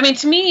 I mean,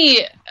 to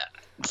me,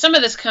 some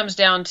of this comes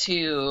down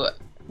to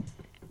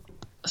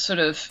sort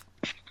of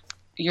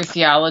your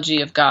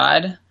theology of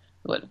God.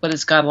 What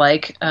is God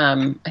like?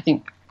 I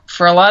think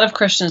for a lot of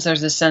Christians,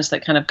 there's this sense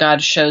that kind of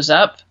God shows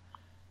up,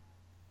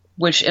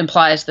 which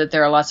implies that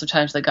there are lots of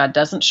times that God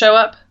doesn't show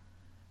up.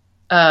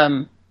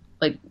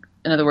 Like,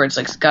 in other words,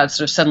 like God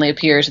sort of suddenly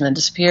appears and then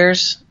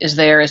disappears, is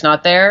there, is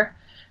not there.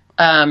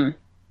 And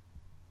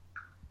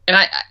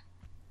I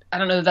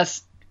don't know if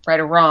that's right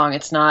or wrong.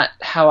 It's not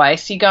how I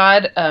see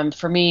God.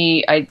 For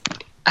me, I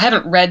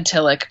haven't read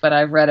Tillich, but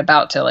I've read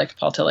about Tillich,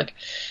 Paul Tillich.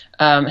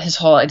 His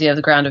whole idea of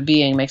the ground of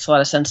being makes a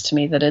lot of sense to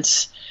me,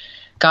 that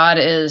God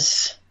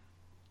is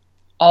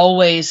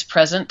always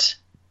present.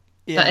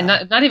 Yeah. And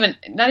not even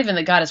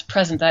that God is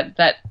present,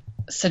 that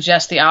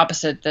suggests the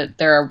opposite, that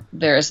there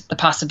is the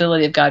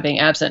possibility of God being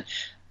absent.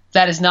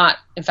 That is not,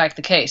 in fact,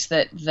 the case.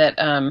 That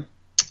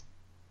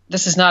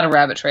this is not a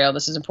rabbit trail.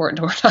 This is important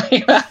to what we're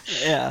talking about.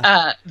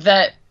 Yeah.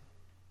 That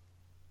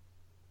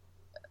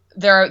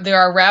there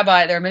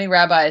are many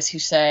rabbis who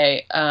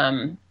say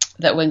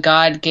that when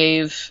God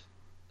gave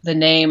the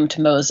name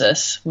to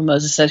Moses, when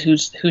Moses said, "Who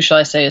shall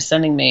I say is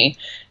sending me?"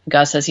 and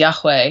God says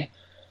Yahweh,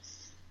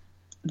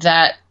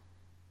 that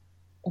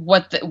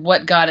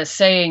what God is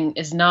saying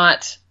is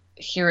not,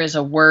 here is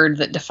a word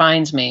that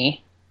defines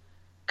me.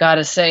 God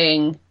is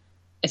saying,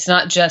 it's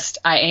not just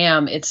I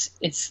am, it's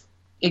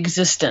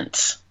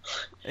existence.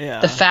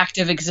 Yeah. The fact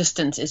of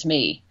existence is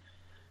me.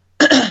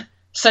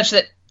 Such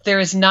that there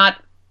is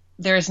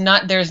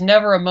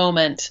never a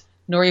moment,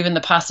 nor even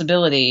the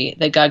possibility,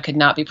 that God could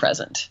not be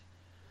present.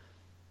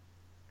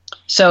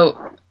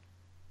 So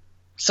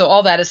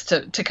all that is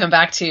to come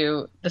back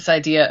to this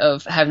idea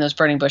of having those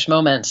burning bush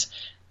moments.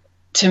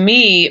 To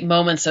me,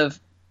 moments of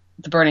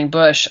the burning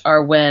bush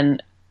are when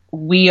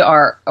we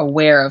are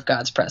aware of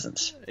God's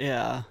presence.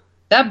 Yeah.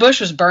 That bush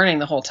was burning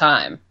the whole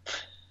time.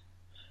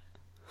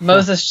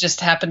 Moses just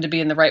happened to be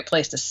in the right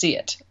place to see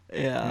it.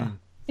 Yeah.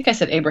 I think I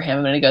said Abraham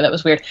a minute ago. That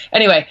was weird.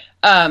 Anyway,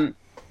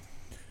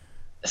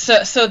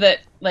 so that,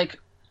 like,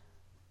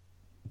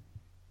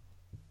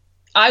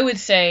 I would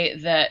say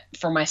that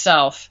for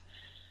myself,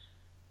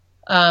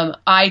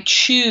 I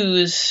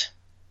choose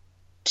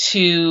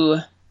to.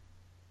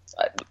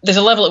 There's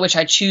a level at which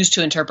I choose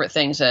to interpret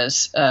things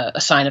as a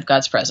sign of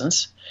God's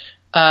presence,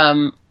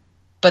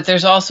 but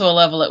there's also a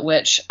level at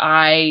which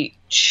I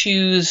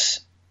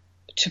choose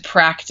to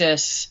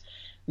practice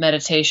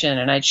meditation,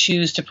 and I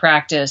choose to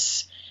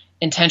practice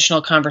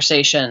intentional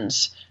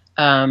conversations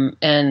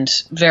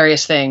and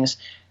various things,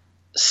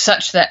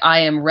 such that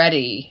I am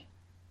ready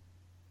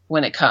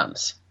when it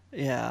comes.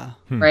 Yeah.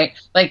 Right?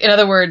 Like, in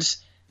other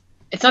words,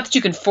 it's not that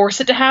you can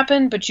force it to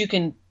happen, but you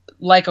can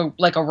like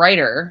a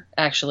writer,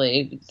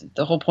 actually,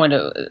 the whole point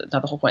of,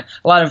 not the whole point,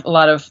 a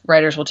lot of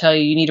writers will tell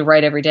you need to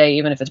write every day,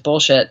 even if it's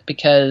bullshit,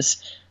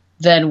 because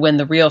then when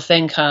the real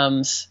thing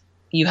comes,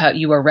 you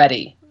are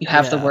ready. You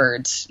have the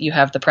words, you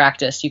have the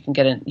practice, you can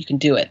get in, you can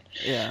do it.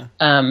 Yeah.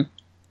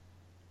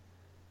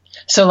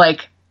 So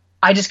like,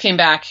 I just came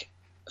back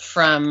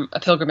from a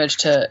pilgrimage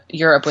to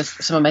Europe with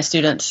some of my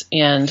students,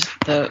 and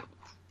the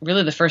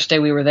first day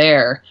we were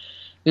there,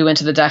 we went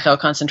to the Dachau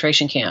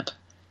concentration camp,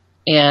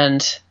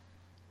 and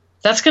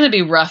that's going to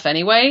be rough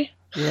anyway.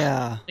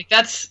 Yeah. Like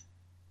that's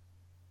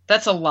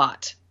a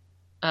lot.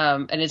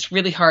 And it's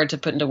really hard to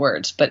put into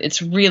words, but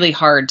it's really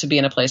hard to be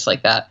in a place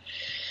like that.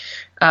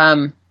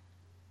 And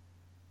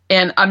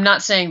I'm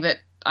not saying that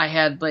I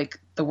had like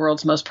the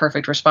world's most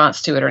perfect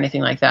response to it or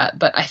anything like that,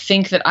 but I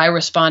think that I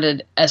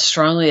responded as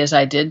strongly as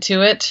I did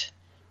to it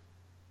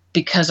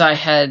because I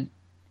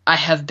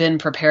have been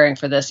preparing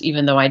for this,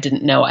 even though I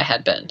didn't know I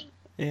had been.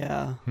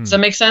 Yeah. Does that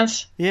make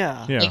sense?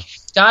 Yeah. Yeah. Like,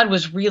 God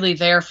was really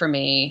there for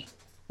me,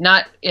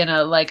 not in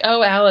a like,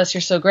 oh, Alice,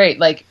 you're so great,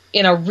 like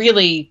in a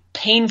really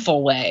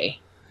painful way.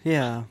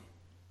 Yeah.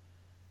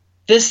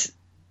 This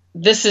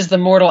is the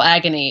mortal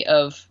agony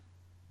of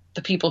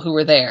the people who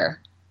were there.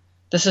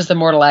 This is the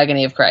mortal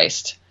agony of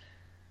Christ.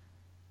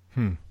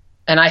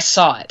 And I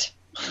saw it.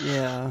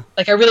 Yeah.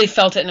 Like I really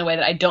felt it in a way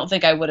that I don't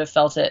think I would have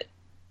felt it,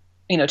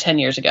 10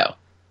 years ago.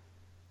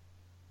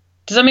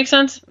 Does that make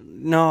sense?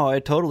 No,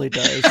 it totally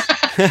does.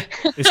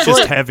 It's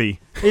just heavy.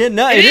 Yeah,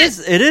 no, it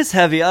is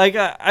heavy. Like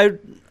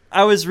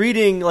I was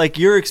reading like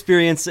your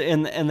experience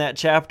in that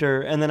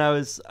chapter, and then I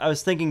was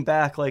thinking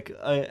back like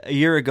a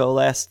year ago,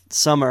 last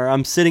summer.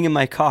 I'm sitting in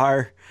my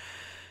car,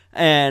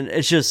 and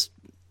it's just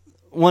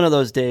one of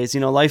those days.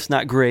 Life's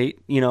not great.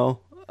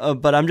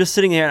 But I'm just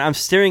sitting there and I'm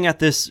staring at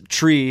this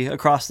tree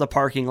across the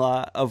parking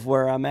lot of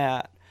where I'm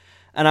at,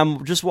 and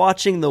I'm just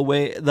watching the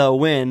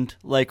wind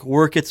like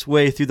work its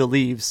way through the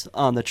leaves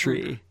on the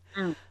tree.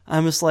 Mm-hmm.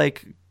 I'm just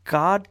like,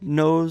 God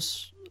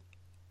knows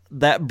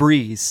that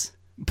breeze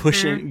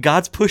pushing. Mm-hmm.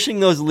 God's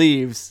pushing those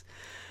leaves,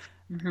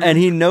 and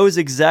He knows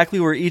exactly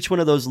where each one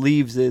of those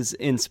leaves is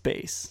in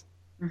space.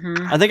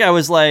 Mm-hmm. I think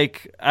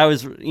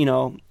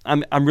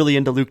I'm really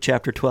into Luke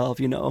chapter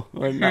 12,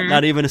 or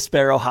not even a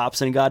sparrow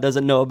hops and God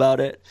doesn't know about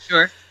it.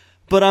 Sure.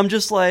 But I'm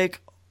just like,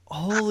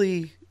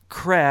 holy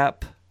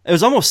crap. It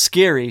was almost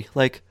scary.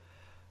 Like,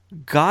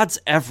 God's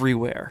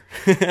everywhere.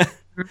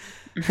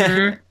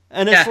 Mm-hmm.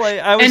 And it's like,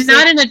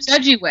 not in a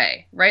judgy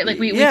way, right? Like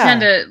we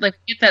tend to like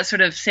get that sort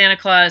of Santa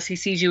Claus, he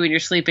sees you when you're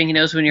sleeping, he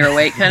knows when you're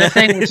awake kind of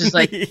thing, which is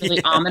like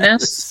really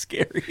ominous. It's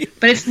scary.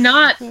 But it's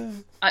not,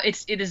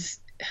 it is,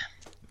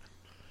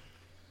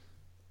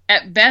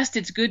 at best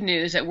it's good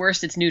news, at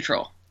worst it's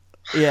neutral.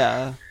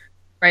 Yeah.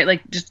 Right?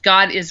 Like just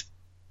God is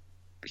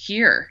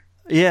here.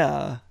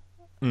 Yeah.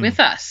 With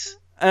us.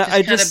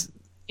 I just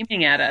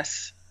beaming at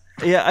us.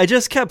 Yeah, I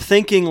just kept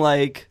thinking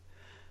like,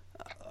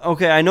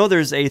 okay, I know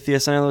there's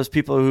atheists, I know there's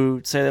people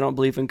who say they don't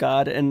believe in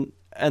God, and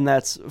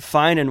that's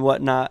fine and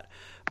whatnot,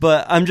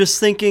 but I'm just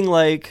thinking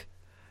like,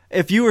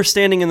 if you were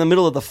standing in the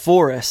middle of the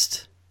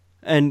forest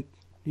and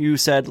you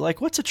said like,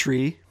 what's a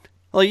tree?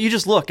 Like you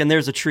just look and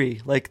there's a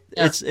tree. Like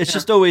it's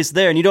just always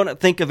there, and you don't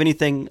think of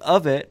anything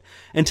of it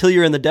until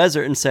you're in the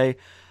desert and say,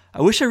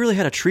 I wish I really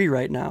had a tree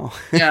right now.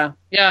 Yeah,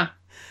 yeah.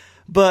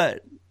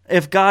 But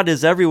if God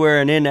is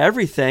everywhere and in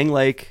everything,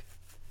 like,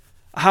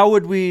 how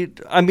would we?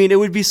 I mean, it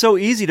would be so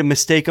easy to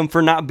mistake Him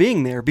for not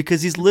being there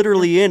because He's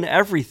literally in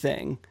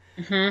everything.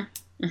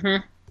 Mm-hmm.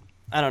 Mm-hmm.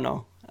 I don't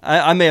know.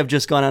 I may have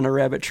just gone on a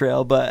rabbit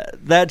trail, but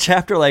that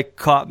chapter like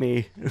caught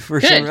me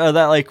for some.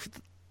 That like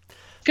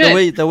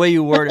the way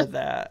you worded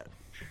that.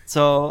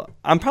 So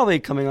I'm probably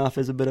coming off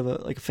as a bit of a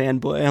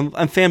fanboy.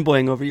 I'm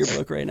fanboying over your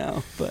book right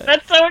now. But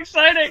that's so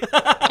exciting.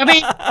 I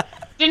mean,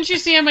 didn't you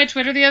see on my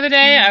Twitter the other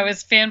day? I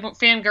was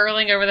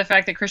fangirling over the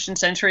fact that Christian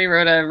Century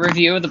wrote a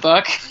review of the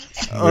book.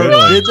 Oh,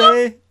 really? Did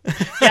they?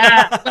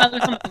 Yeah. Well, it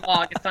was on the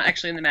blog. It's not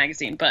actually in the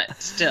magazine,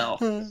 but still.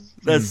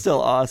 That's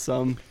still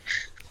awesome.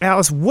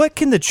 Alice, what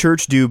can the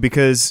church do?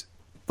 Because,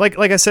 like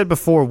I said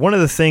before, one of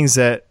the things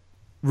that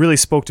really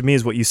spoke to me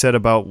is what you said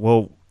about,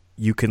 well,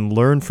 you can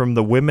learn from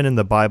the women in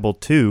the Bible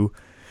too.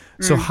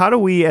 So how do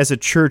we as a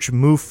church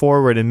move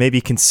forward and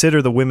maybe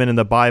consider the women in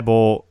the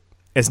Bible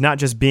as not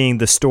just being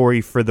the story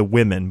for the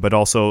women, but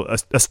also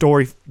the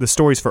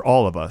stories for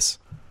all of us?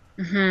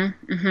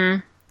 Mm-hmm. Mm-hmm.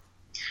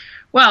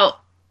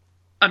 Well,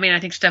 I mean, I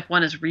think step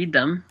one is read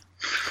them.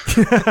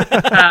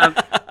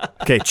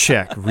 Okay,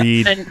 check.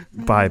 Read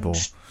Bible.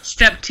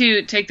 Step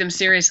two, take them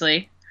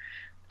seriously.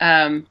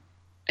 I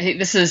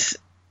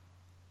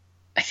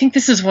think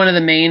this is one of the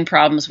main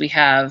problems we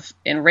have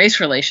in race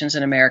relations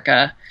in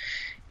America,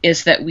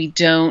 is that we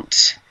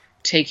don't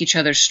take each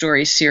other's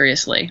stories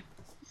seriously.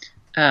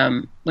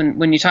 When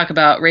you talk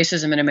about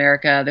racism in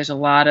America, there's a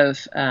lot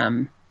of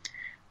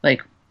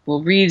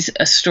we'll read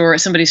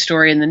somebody's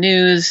story in the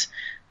news.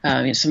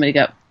 Somebody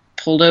got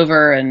pulled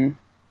over and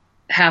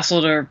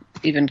hassled or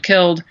even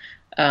killed,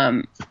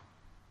 and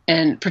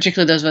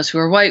particularly those of us who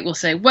are white will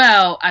say,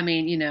 "Well, I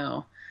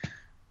mean,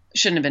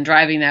 shouldn't have been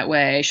driving that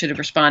way, should have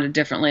responded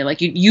differently.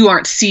 Like you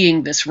aren't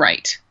seeing this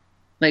right.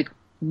 Like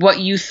what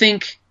you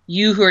think,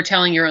 you who are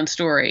telling your own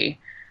story,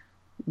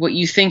 what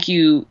you think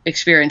you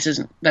experience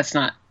that's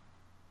not,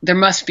 there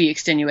must be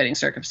extenuating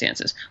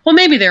circumstances. Well,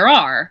 maybe there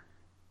are,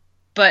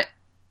 but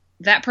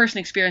that person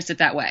experienced it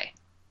that way,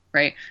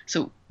 right?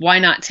 So why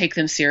not take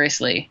them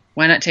seriously?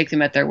 Why not take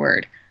them at their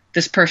word?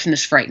 This person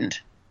is frightened.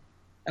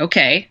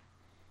 Okay.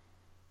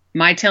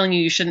 My telling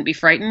you shouldn't be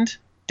frightened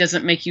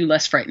doesn't make you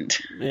less frightened.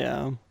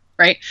 Yeah.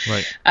 Right?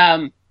 Right.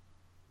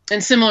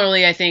 And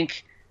similarly, I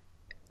think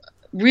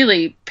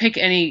really pick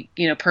any,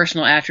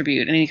 personal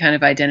attribute, any kind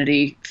of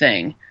identity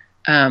thing.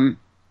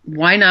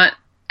 Why not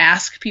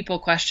ask people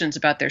questions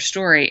about their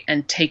story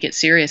and take it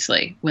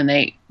seriously when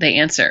they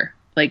answer?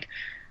 Like,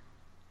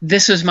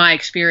 this was my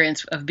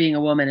experience of being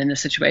a woman in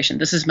this situation.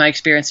 This is my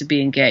experience of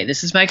being gay.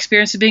 This is my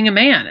experience of being a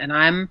man. And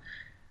I'm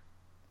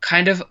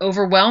kind of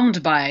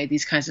overwhelmed by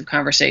these kinds of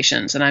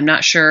conversations. And I'm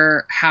not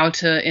sure how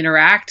to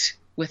interact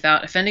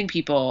without offending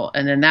people.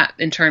 And then that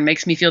in turn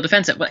makes me feel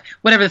defensive.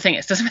 Whatever the thing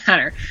is, doesn't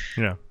matter.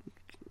 Yeah.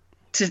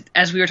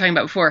 As we were talking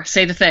about before,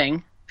 say the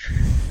thing.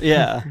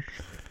 Yeah.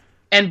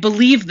 And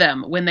believe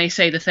them when they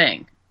say the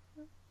thing,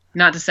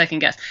 not to second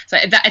guess. So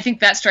I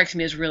think that strikes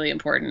me as really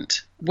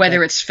important,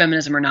 whether it's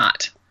feminism or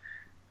not.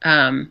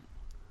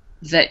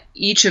 That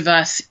each of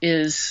us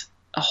is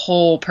a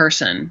whole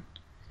person,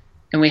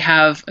 and we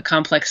have a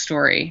complex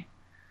story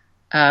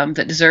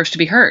that deserves to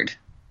be heard.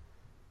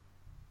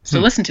 So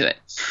listen to it.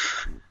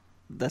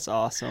 That's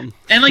awesome.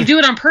 And do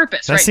it on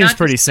purpose. That right? seems Not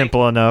pretty just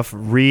simple enough.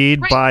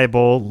 Read Right.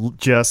 Bible,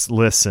 just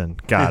listen.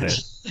 Got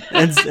it.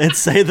 and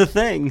say the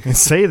thing.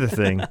 Say the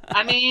thing.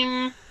 I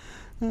mean,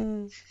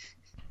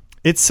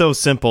 It's so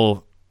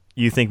simple.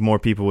 You think more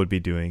people would be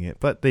doing it,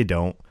 but they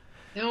don't.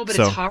 no, but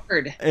So- it's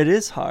hard. It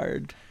is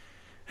hard.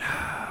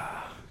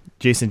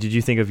 Jason, did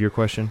you think of your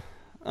question?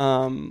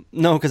 No,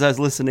 because I was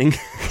listening.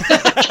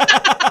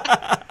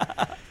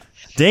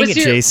 Dang What's it,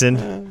 your-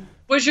 Jason.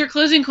 Was your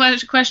closing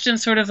question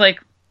sort of like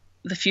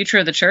the future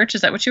of the church?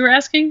 Is that what you were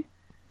asking?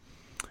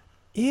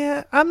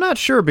 Yeah, I'm not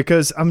sure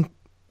because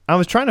I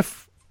was trying to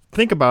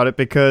think about it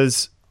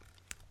because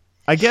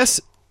I guess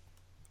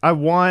I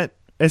want,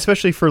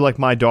 especially for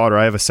my daughter,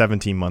 I have a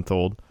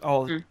 17-month-old.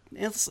 Oh,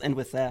 let's end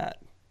with that.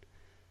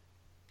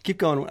 Keep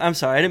going. I'm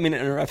sorry. I didn't mean to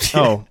interrupt you.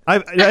 Oh, I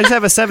just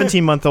have a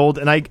 17-month-old,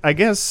 and I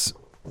guess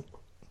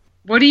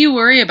What do you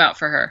worry about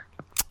for her?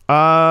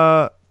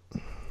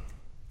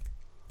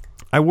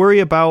 I worry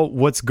about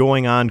what's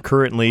going on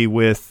currently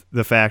with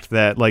the fact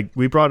that,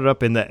 we brought it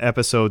up in the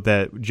episode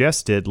that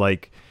Jess did,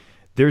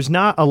 there's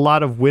not a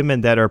lot of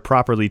women that are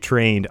properly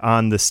trained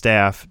on the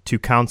staff to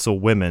counsel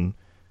women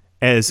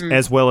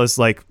as well as,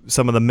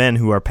 some of the men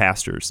who are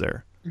pastors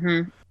there.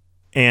 Mm-hmm.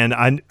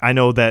 And I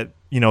know that,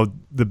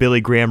 the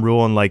Billy Graham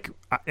rule, and,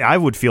 I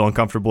would feel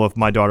uncomfortable if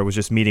my daughter was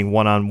just meeting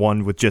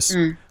one-on-one with just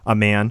a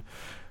man.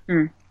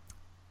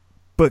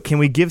 But can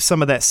we give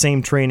some of that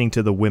same training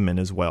to the women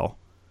as well?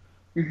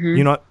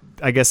 Mm-hmm.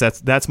 I guess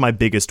that's my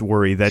biggest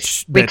worry.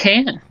 We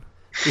can.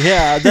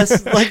 Yeah,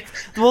 that's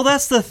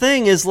that's the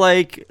thing is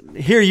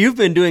here you've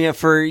been doing it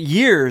for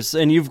years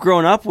and you've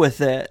grown up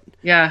with it.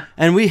 Yeah.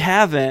 And we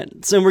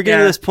haven't. So we're getting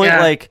to this point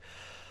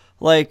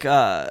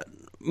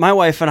my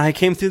wife and I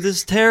came through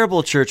this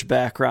terrible church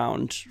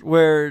background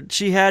where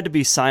she had to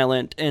be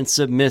silent and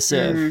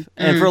submissive.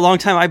 And for a long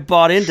time I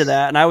bought into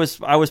that and I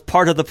was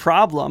part of the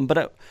problem,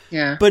 but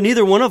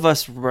neither one of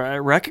us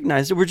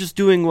recognized it. We're just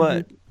doing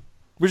what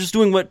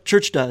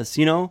church does,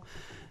 and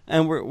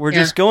we're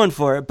just going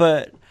for it.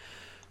 But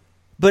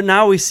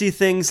now we see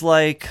things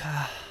like,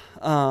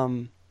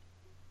 we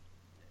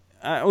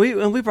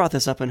brought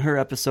this up in her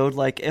episode.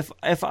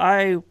 If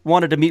I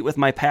wanted to meet with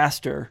my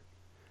pastor,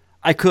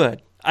 I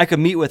could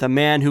meet with a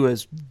man who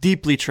is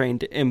deeply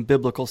trained in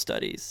biblical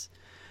studies,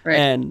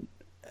 Right.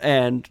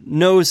 and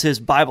knows his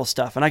Bible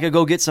stuff, and I could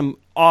go get some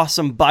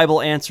awesome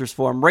Bible answers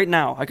for him right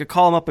now. I could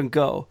call him up and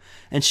go,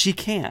 and she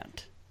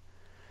can't.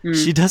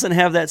 She doesn't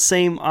have that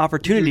same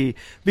opportunity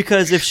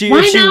because if she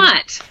were,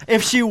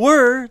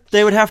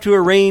 they would have to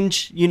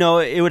arrange,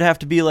 it would have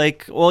to be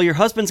your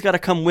husband's got to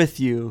come with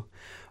you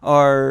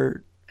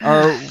or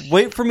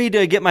wait for me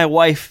to get my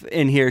wife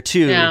in here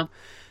too. Yeah.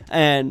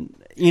 And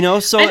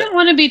so I don't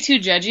want to be too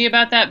judgy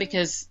about that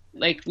because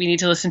we need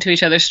to listen to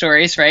each other's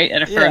stories, right?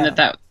 And affirm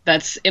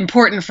that's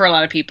important for a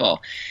lot of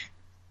people.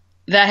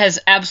 That has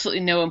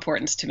absolutely no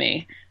importance to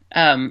me.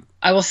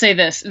 I will say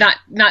this, not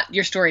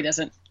your story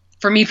doesn't.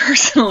 For me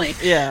personally.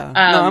 Yeah,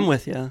 no, I'm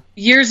with you.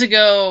 Years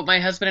ago,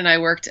 my husband and I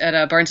worked at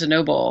a Barnes &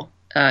 Noble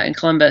in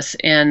Columbus,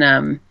 and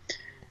it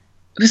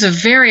was a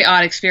very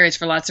odd experience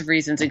for lots of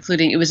reasons,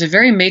 including it was a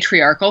very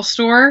matriarchal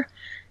store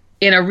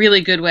in a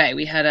really good way.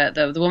 We had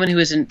the woman who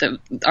was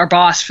our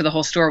boss for the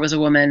whole store was a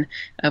woman.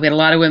 We had a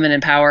lot of women in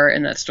power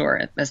in that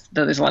store,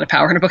 though there's a lot of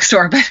power in a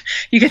bookstore, but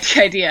you get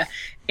the idea.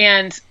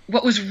 And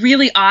what was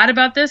really odd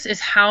about this is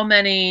how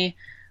many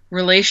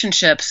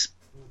relationships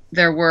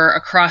there were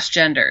across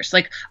genders.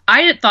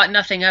 I had thought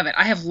nothing of it.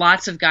 I have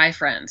lots of guy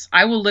friends.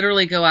 I will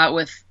literally go out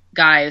with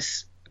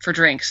guys for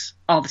drinks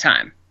all the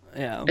time.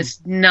 Yeah. It's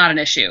not an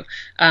issue.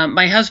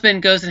 My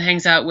husband goes and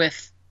hangs out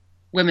with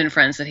women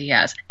friends that he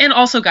has, and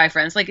also guy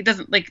friends. Like, it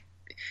doesn't, like,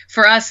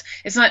 for us,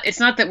 it's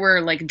not that we're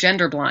like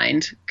gender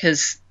blind,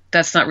 because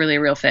that's not really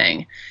a real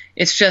thing.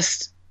 It's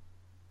just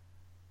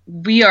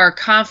we are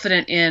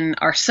confident in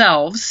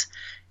ourselves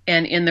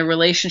and in the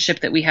relationship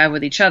that we have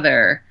with each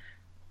other,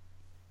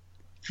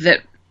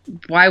 that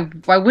why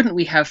wouldn't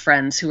we have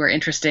friends who are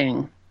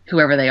interesting,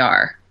 whoever they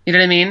are? You know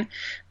what I mean?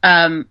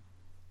 And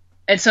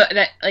so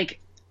that, like,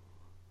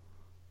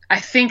 I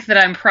think that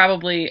I'm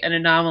probably an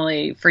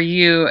anomaly for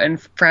you and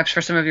perhaps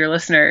for some of your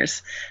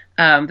listeners.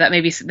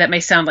 That may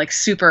sound like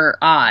super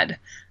odd.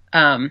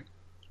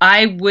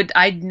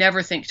 I'd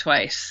never think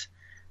twice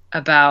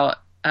about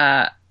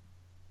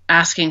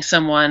asking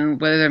someone,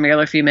 whether they're male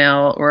or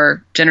female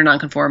or gender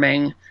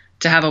nonconforming,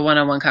 to have a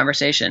one-on-one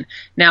conversation.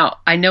 Now,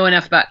 I know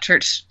enough about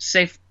church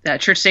safety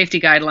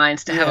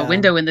guidelines to have a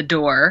window in the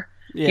door.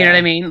 Yeah. You know what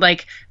I mean?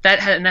 Like that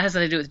has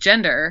nothing to do with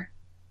gender.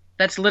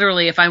 That's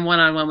literally if I'm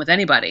one-on-one with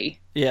anybody.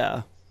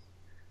 Yeah.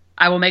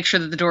 I will make sure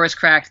that the door is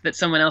cracked, that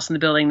someone else in the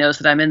building knows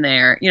that I'm in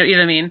there. You know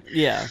what I mean?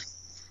 Yeah.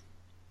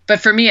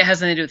 But for me, it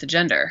has nothing to do with the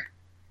gender.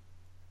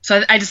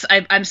 So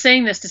I'm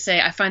saying this to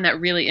say I find that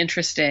really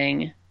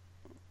interesting.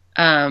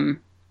 That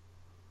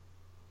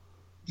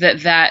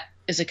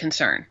is a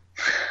concern.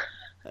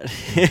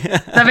 Does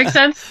that make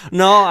sense?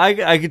 No,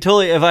 I could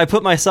totally. If I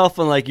put myself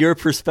in like your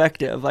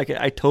perspective, like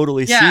I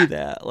totally see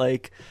that.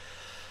 Like,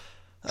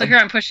 so here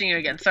I'm pushing you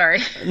again.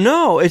 Sorry.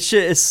 No,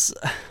 it's.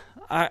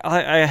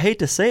 I hate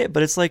to say it,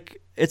 but it's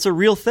like it's a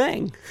real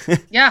thing.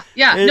 Yeah.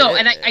 No,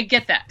 and I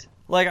get that.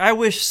 Like, I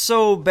wish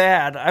so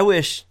bad. I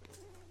wish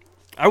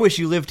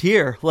you lived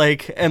here,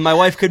 like, and my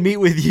wife could meet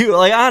with you.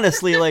 Like,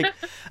 honestly, like,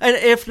 and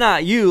if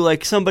not you,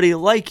 like somebody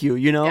like you,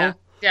 you know?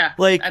 Yeah.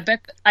 Like,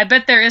 I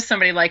bet there is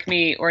somebody like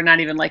me, or not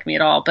even like me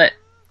at all. But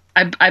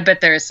I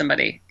bet there is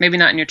somebody. Maybe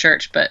not in your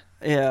church, but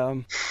yeah.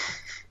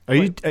 Are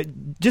you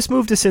just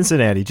move to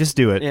Cincinnati? Just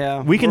do it.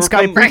 Yeah, we can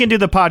Skype. We can do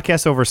the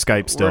podcast over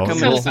Skype still.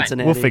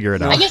 We'll figure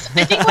it out. I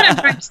think what I'm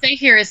trying to say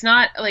here is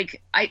not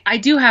like I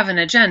do have an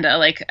agenda,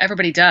 like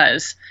everybody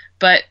does,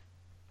 but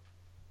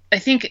I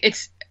think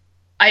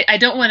I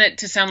don't want it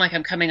to sound like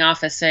I'm coming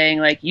off as saying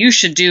like you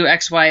should do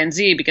X, Y, and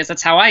Z because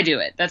that's how I do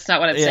it. That's not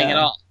what I'm saying at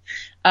all.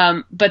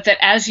 But that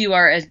as you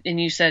are, and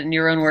you said in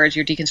your own words,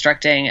 you're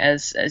deconstructing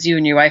as you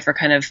and your wife are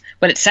kind of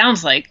what it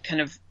sounds like,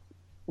 kind of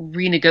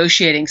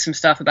renegotiating some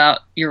stuff about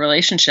your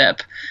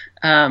relationship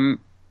in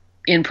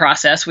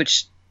process,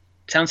 which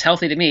sounds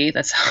healthy to me.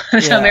 That's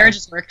how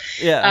marriages work.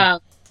 Yeah.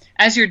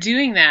 As you're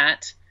doing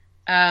that,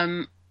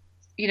 that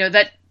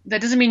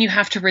doesn't mean you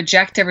have to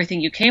reject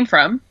everything you came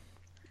from.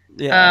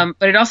 Yeah.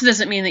 But it also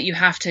doesn't mean that you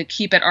have to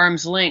keep at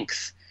arm's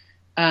length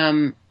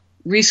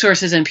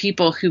resources and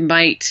people who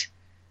might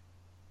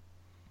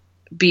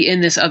be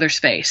in this other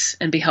space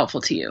and be helpful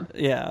to you.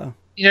 Yeah.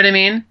 You know what I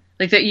mean?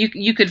 Like that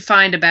you could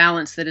find a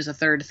balance that is a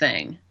third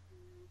thing.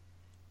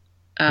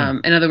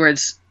 In other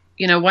words,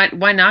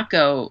 why not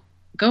go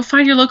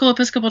find your local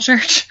Episcopal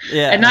church?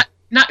 Yeah. And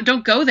not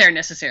don't go there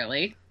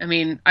necessarily. I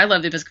mean, I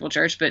love the Episcopal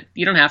church, but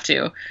you don't have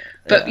to.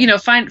 But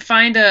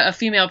find a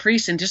female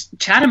priest and just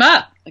chat him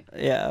up. Like,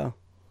 yeah.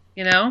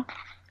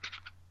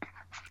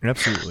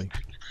 Absolutely.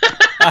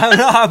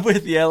 I'm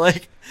with you.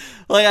 Like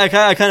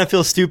I kind of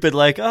feel stupid.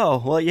 Like,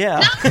 oh well,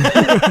 yeah.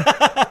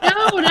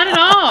 No, not at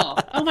all.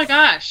 Oh my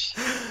gosh.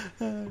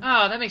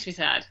 Oh, that makes me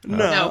sad.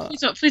 No,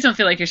 please don't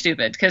feel like you're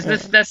stupid, because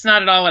that's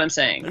not at all what I'm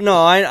saying. No,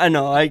 I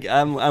know.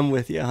 I'm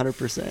with you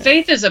 100%.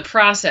 Faith is a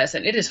process,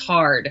 and it is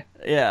hard.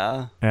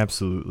 Yeah.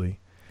 Absolutely.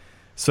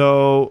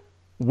 So,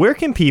 where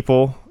can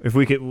people, if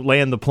we could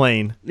land the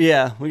plane?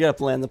 Yeah, we got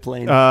to land the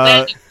plane.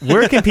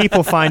 Where can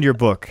people find your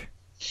book?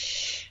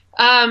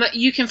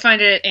 You can find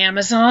it at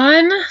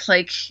Amazon.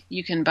 Like,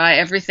 you can buy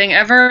everything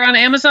ever on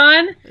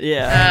Amazon.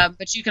 Yeah.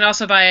 But you can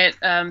also buy it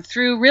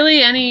through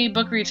really any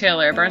book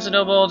retailer,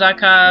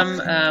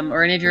 BarnesandNoble.com,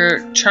 or any of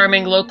your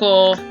charming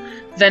local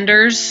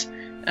vendors.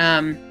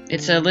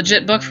 It's a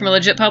legit book from a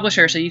legit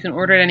publisher, so you can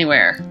order it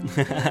anywhere.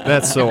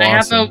 That's so awesome. I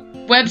have a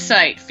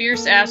website,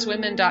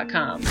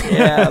 fierceasswomen.com.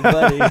 Yeah,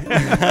 buddy.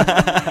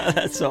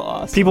 That's so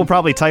awesome. People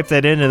probably type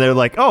that in and they're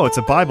like, oh, it's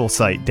a Bible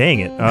site.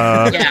 Dang it.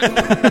 Yeah.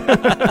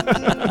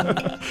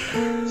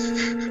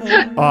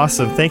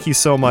 Awesome. Thank you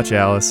so much,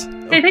 Alice.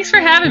 Hey, thanks for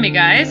having me,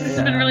 guys. This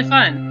has been really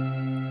fun.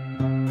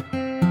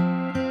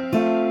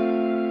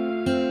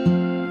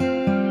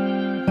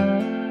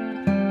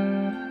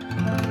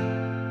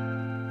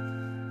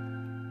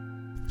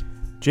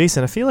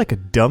 Jason, I feel like a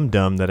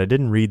dum-dum that I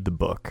didn't read the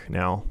book.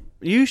 Now,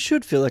 you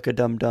should feel like a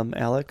dum-dum,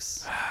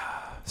 Alex.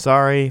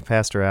 Sorry,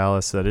 Pastor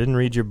Alice, that I didn't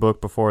read your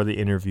book before the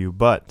interview,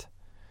 but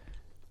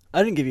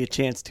I didn't give you a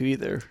chance to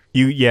either.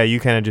 You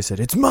kind of just said,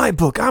 it's my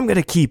book, I'm going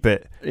to keep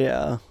it.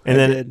 Yeah, and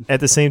then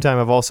at the same time,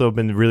 I've also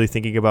been really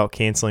thinking about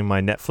canceling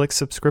my Netflix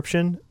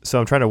subscription,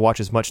 so I'm trying to watch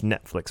as much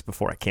Netflix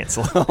before I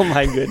cancel. Oh,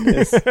 my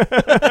goodness.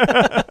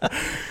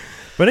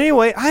 But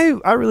anyway,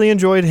 I really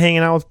enjoyed hanging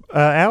out with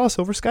Alice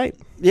over Skype.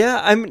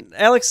 Yeah,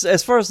 Alex,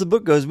 as far as the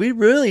book goes, we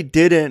really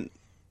didn't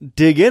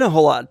dig in a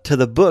whole lot to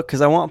the book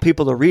because I want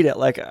people to read it.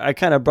 Like, I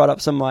kind of brought up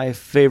some of my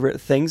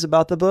favorite things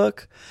about the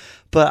book,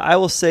 but I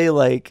will say,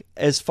 like,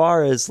 as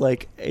far as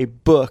like a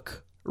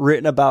book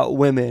written about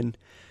women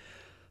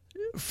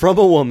from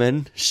a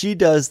woman, she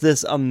does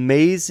this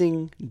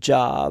amazing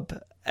job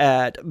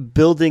at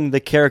building the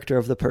character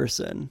of the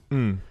person.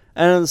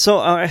 And so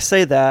I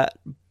say that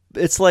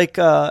it's like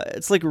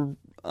you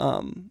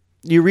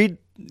read,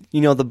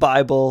 the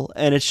Bible,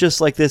 and it's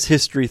just like this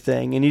history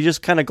thing, and you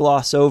just kind of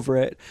gloss over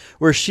it,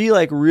 where she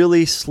like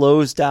really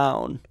slows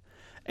down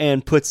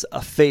and puts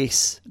a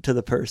face to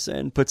the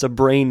person, puts a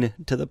brain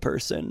to the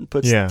person,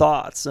 puts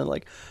thoughts, and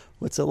like,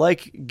 what's it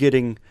like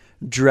getting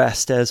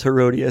dressed as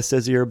Herodias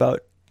as you're about,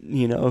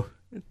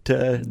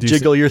 to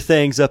jiggle your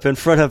things up in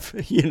front of,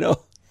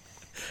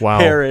 wow.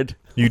 Herod.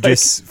 You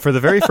just, for the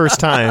very first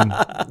time,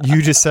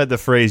 you just said the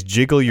phrase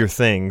 "jiggle your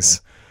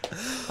things"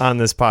 on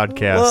this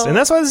podcast, Well, and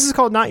that's why this is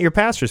called "Not Your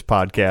Pastor's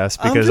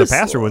Podcast," because a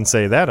pastor wouldn't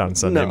say that on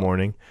Sunday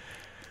morning.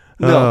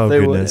 No, oh they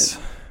goodness!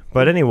 wouldn't.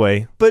 But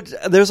anyway, But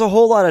there's a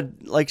whole lot of,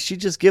 like, she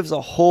just gives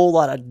a whole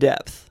lot of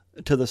depth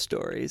to the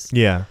stories.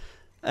 yeah,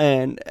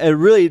 And it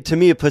really, to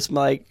me, it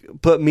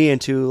put me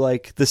into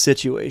like the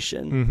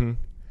situation.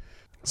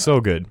 so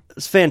good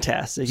It's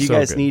fantastic. You So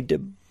guys good. need to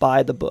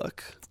buy the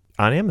book.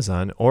 on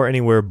Amazon or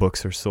anywhere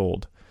books are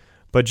sold.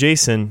 But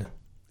Jason,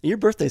 Your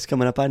birthday's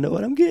coming up. I know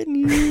what I'm getting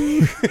you.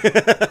 you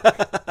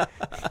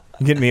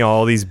get me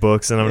all these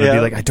books, and I'm gonna be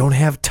Yeah. like, I don't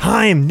have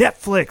time.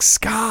 Netflix,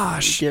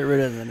 gosh. Get rid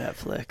of the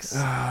Netflix.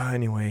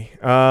 Anyway,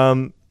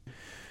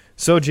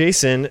 so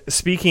Jason,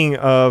 speaking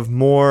of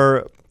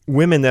more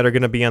women that are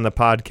going to be on the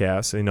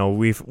podcast,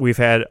 we've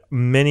had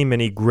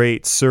many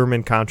great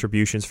sermon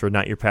contributions for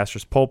Not Your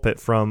Pastor's Pulpit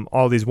from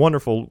all these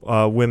wonderful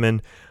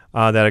women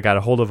that have got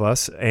a hold of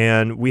us,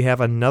 and we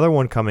have another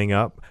one coming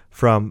up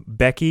from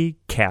Becky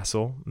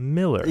Castle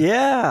Miller.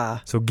 Yeah.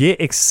 So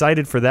get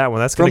excited for that one.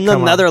 That's going From to the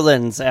come out.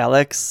 Netherlands,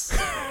 Alex.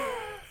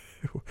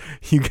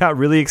 You got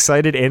really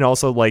excited, and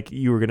also like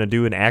you were going to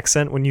do an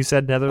accent when you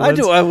said Netherlands.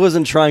 I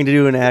wasn't trying to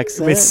do an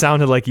accent. It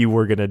sounded like you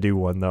were going to do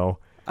one, though.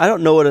 I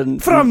don't know what a...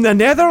 From the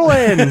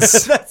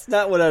Netherlands! That's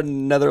not what a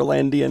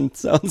Netherlandian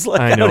sounds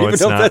like. I know, don't even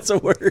it's know not. if that's a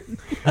word.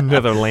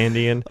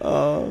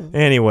 Netherlandian.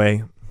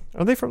 Anyway,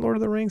 are they from Lord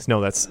of the Rings? No,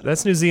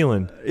 that's New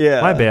Zealand.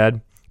 Yeah. My bad.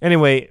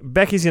 Anyway,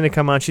 Becky's going to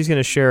come on. She's going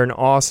to share an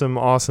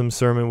awesome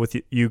sermon with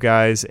you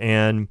guys,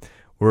 and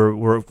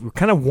we're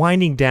kind of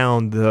winding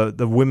down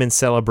the Women's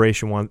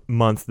Celebration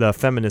Month, the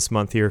Feminist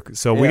Month here.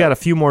 So we got a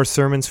few more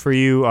sermons for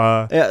you.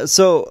 Yeah,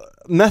 so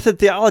Method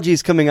Theology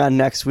is coming on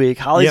next week.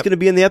 Holly's Yep. going to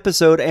be in the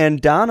episode,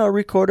 and Donna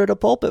recorded a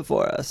pulpit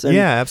for us. And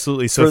yeah,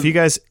 absolutely. So if you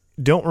guys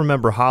don't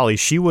remember Holly,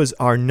 she was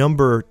our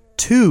number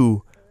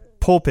 2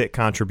 pulpit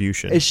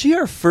contribution. Is she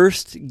our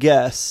first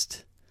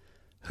guest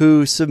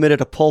who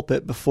submitted a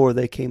pulpit before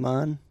they came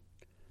on?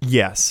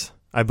 Yes,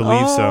 I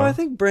believe so. I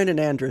think Brandon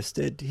Andrus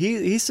did.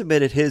 He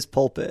submitted his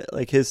pulpit,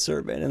 like his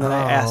sermon, and then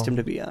I asked him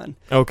to be on.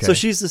 Okay. So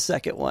she's the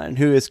second one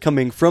who is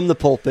coming from the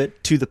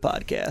pulpit to the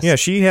podcast. Yeah,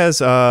 she has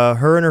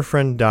her and her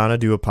friend Donna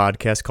do a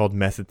podcast called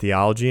Method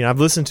Theology, and I've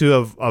listened to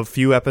a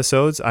few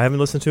episodes. I haven't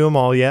listened to them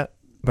all yet,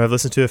 but I've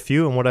listened to a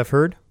few, and what I've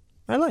heard,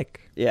 I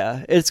like.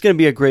 Yeah, it's going to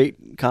be a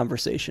great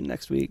conversation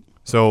next week.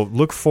 So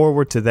look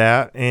forward to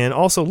that, and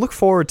also look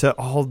forward to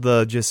all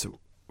the just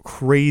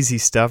crazy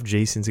stuff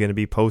Jason's going to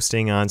be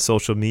posting on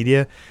social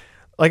media.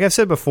 Like I've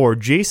said before,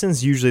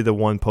 Jason's usually the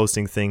one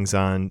posting things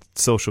on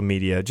social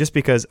media just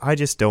because I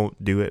just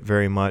don't do it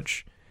very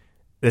much.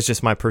 That's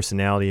just my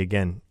personality.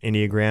 Again,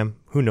 Enneagram,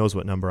 who knows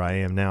what number I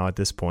am now at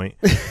this point.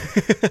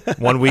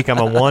 1 week I'm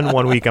a 1,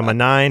 1 week I'm a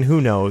 9, who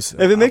knows?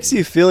 If it makes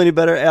you feel any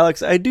better,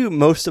 Alex, I do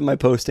most of my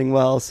posting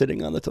while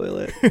sitting on the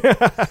toilet.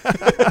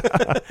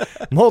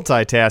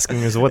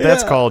 Multitasking is what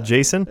that's called,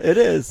 Jason. It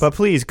is. But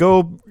please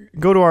go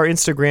to our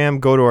Instagram,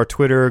 go to our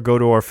Twitter, go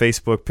to our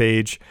Facebook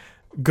page.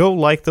 Go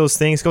like those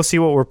things. Go see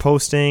what we're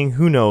posting.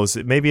 Who knows?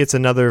 Maybe it's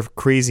another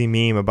crazy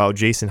meme about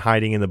Jason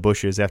hiding in the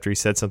bushes after he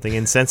said something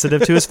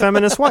insensitive to his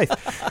feminist wife.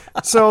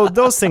 So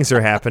those things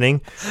are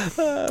happening.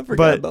 I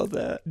forgot about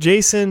that.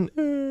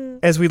 Jason,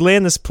 as we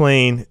land this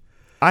plane,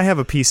 I have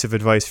a piece of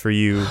advice for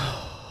you.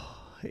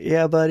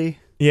 Yeah, buddy.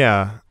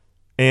 Yeah,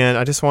 and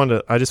I just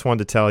wanted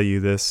to tell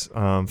you this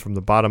from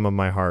the bottom of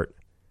my heart.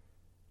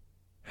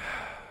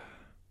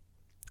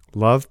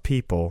 Love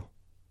people.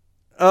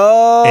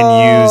 Oh,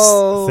 And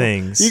use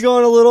things. You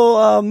going a little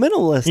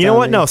minimalist? You know on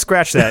what? me. No,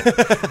 scratch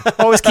that.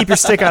 Always keep your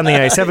stick on the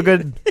ice. Have a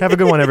good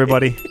one,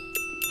 everybody.